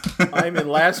 I'm in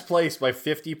last place by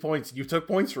 50 points. You took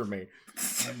points from me.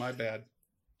 My bad.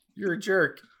 You're a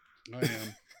jerk. I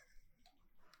am.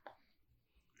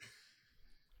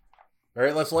 All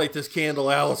right, let's light this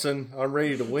candle, Allison. I'm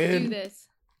ready to Do win. this.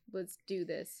 Let's do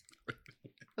this.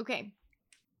 Okay.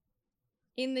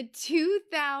 In the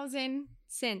 2000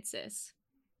 census,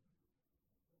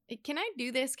 can I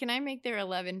do this? Can I make there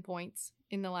 11 points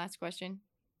in the last question?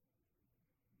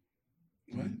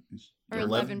 What? Or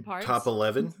 11 parts? Top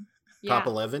 11? Yeah. Top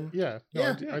 11? Yeah, no,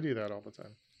 Yeah. I do that all the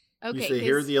time. Okay. You say,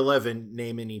 here are 'cause- the 11,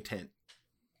 name any 10.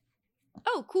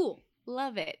 Oh, cool.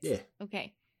 Love it. Yeah.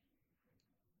 Okay.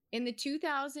 In the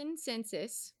 2000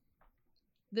 census,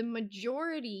 the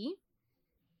majority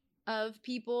of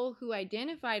people who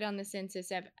identified on the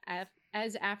census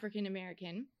as African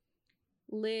American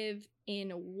live in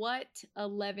what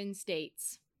 11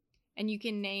 states? And you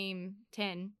can name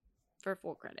 10 for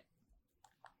full credit.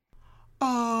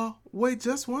 Wait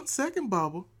just 1 second,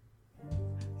 Bubba.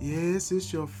 Yes,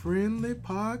 it's your friendly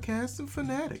podcasting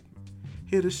fanatic.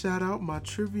 Here to shout out my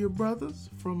trivia brothers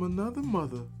from another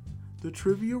mother, the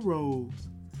Trivia Rogues.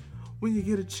 When you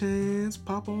get a chance,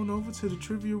 pop on over to the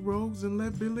Trivia Rogues and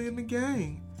let Billy and the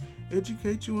gang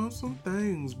educate you on some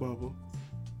things, Bubba.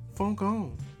 Funk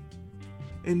on.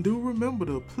 And do remember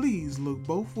to please look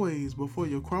both ways before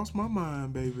you cross my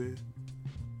mind, baby.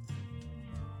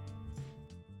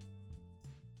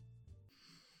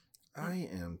 I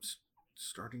am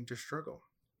starting to struggle.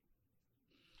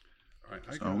 All right.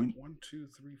 I So got are we- 1, 2,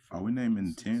 3, 4. are we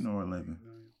naming 6, 10 or 7, 11?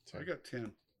 8, 9. I got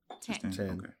 10. 10.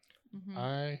 10. Okay. Mhm.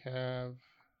 I have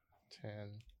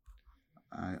 10.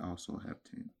 I also have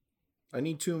 10. I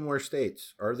need 2 more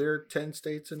states. Are there 10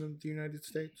 states in the United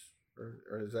States?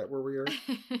 Or is that where we are?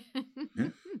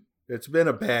 It's been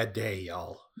a bad day,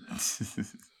 y'all.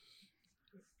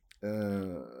 I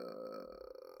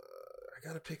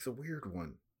gotta pick the weird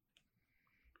one.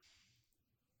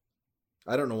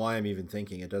 I don't know why I'm even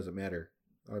thinking. It doesn't matter.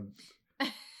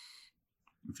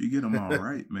 If you get them all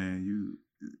right, man, you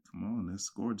come on, that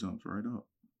score jumps right up.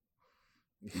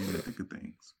 You in the thick of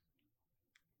things.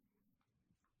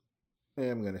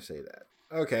 I'm gonna say that.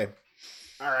 Okay.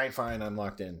 All right, fine. I'm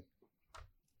locked in.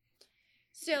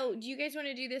 So, do you guys want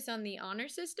to do this on the honor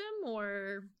system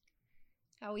or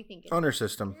how we thinking? Honor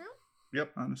system.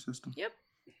 Yep. Honor system. Yep.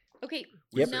 Okay.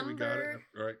 Yep. Say we got it.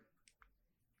 All right.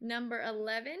 Number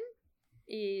 11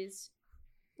 is,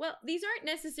 well, these aren't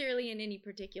necessarily in any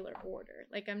particular order.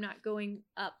 Like, I'm not going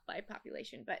up by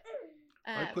population, but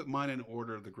I put mine in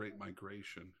order of the Great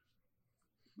Migration.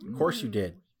 Of course you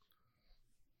did.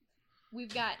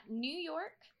 We've got New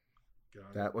York,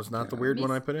 Got it. That was not the weird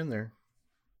one I put in there.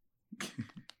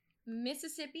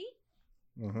 Mississippi,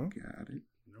 Mm-hmm. Got it.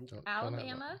 Nope. Don't have that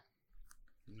Alabama,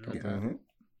 Nope. Got it.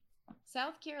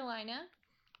 South Carolina,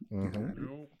 Mm-hmm.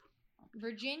 Nope.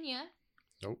 Virginia,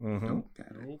 Mm-hmm. Nope. Got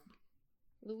it. Nope.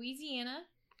 Louisiana,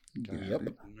 Got Yep.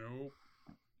 it. Nope.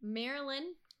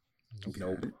 Maryland, Got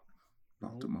Nope. it.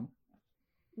 Baltimore.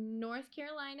 North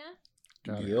Carolina,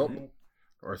 Got it. Yep. Nope.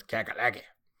 North Kakalaki.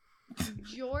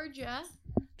 Georgia,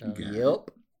 Got it. Got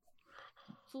Yep.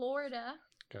 Florida,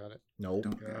 Got it. Nope.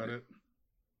 Don't Got it.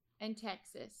 and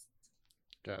Texas.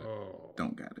 Got it. Oh.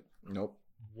 Don't got it. Nope.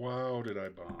 Wow, did I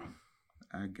bomb?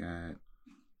 I got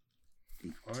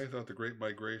 8. I thought the Great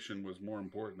Migration was more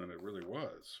important than it really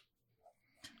was.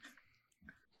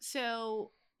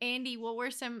 So, Andy, what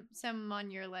were some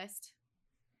on your list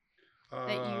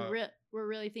that Uh, you were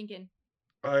really thinking?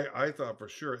 I thought for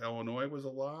sure Illinois was a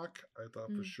lock. I thought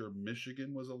for Mm. sure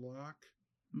Michigan was a lock.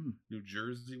 Mm. New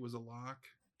Jersey was a lock.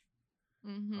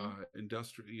 Mm-hmm.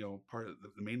 Industrial, part of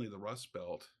mainly the Rust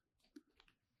Belt,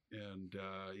 and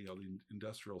the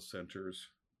industrial centers.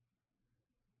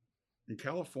 In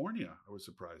California, I was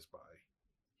surprised by.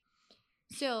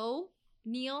 So,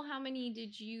 Neil, how many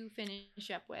did you finish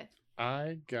up with?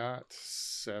 I got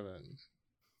 7.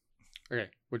 Okay,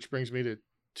 which brings me to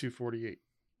 248.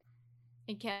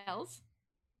 And Kels?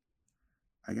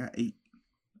 I got 8.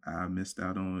 I missed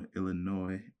out on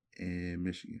Illinois and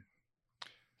Michigan.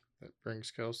 That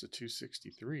brings Kels to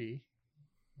 263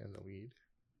 in the lead.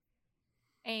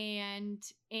 And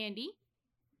Andy?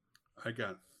 I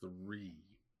got 3.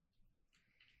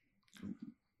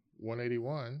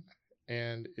 181.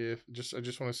 And I just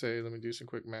want to say, let me do some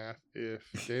quick math.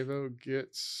 If Devo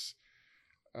gets,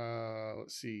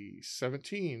 let's see,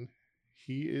 17,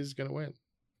 he is going to win.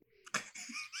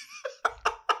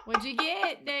 What'd you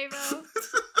get, Davo?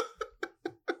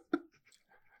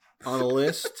 On a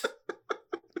list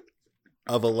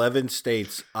of 11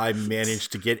 states, I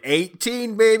managed to get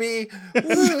 18, baby.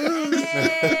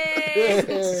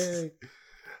 Yay!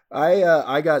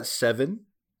 I got 7.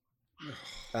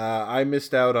 I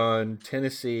missed out on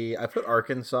Tennessee. I put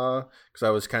Arkansas because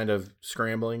I was kind of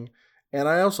scrambling. And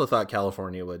I also thought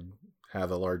California would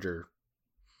have a larger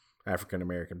African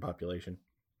American population.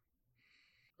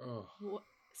 Oh,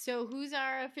 So, who's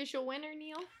our official winner,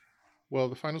 Neil? Well,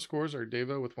 the final scores are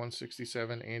Devo with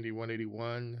 167, Andy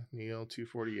 181, Neil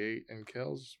 248, and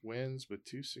Kels wins with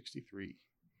 263.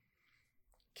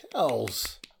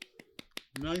 Kells.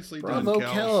 nicely Bravo, done,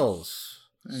 Kels. Kells.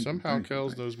 Somehow Thank you, Kels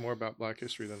thank you. knows more about Black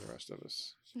history than the rest of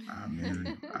us. I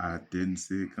mean, I didn't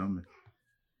see it coming.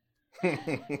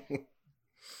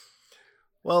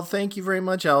 Well, thank you very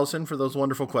much, Allison, for those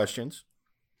wonderful questions.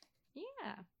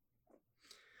 Yeah.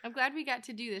 I'm glad we got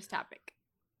to do this topic.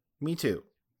 Me too.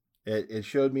 It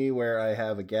showed me where I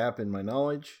have a gap in my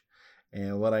knowledge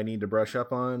and what I need to brush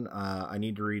up on. I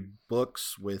need to read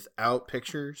books without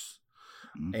pictures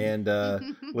Mhm.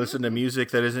 and listen to music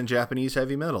that isn't Japanese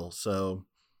heavy metal. So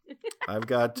I've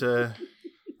got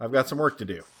some work to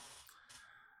do.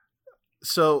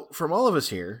 So from all of us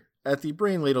here at the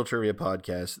Brain Ladle Trivia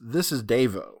Podcast, this is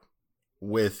Davo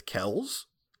with Kells.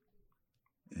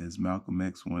 As Malcolm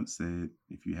X once said,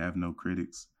 if you have no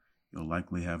critics, you'll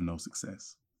likely have no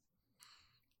success.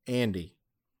 Andy,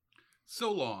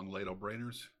 So long, Ladle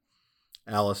Brainers.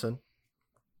 Allison,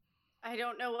 I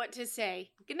don't know what to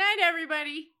say. Good night,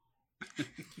 everybody.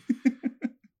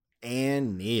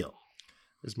 and Neil.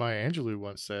 As Maya Angelou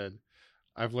once said,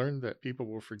 I've learned that people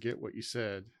will forget what you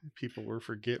said, people will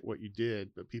forget what you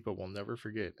did, but people will never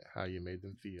forget how you made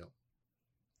them feel.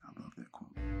 I love that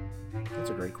quote.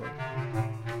 That's a great quote.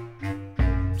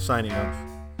 Signing off.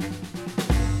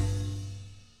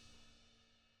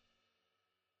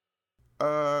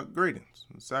 Greetings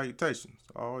and salutations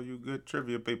to all you good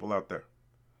trivia people out there.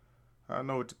 I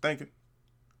know what you're thinking.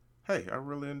 Hey, I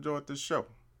really enjoyed this show.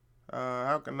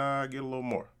 How can I get a little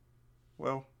more?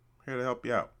 Well, here to help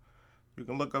you out. You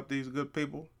can look up these good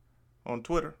people on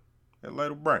Twitter at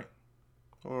Ladle Brain,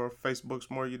 or if Facebook's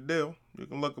more your deal, you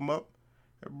can look them up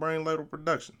at Brain Ladle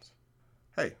Productions.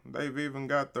 Hey, they've even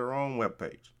got their own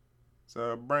webpage. It's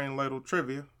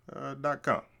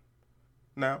brainladletrivia.com.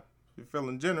 Now, if you're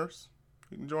feeling generous,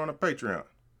 you can join a Patreon,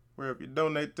 where if you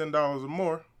donate $10 or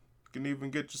more, you can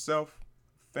even get yourself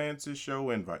a fancy show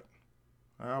invite.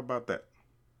 How about that?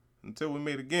 Until we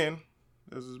meet again,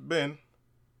 this has been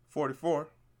 44,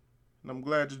 and I'm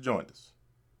glad you joined us.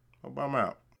 Hope I'm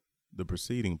out. The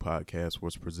preceding podcast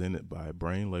was presented by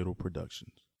Brain Ladle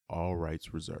Productions. All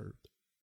rights reserved.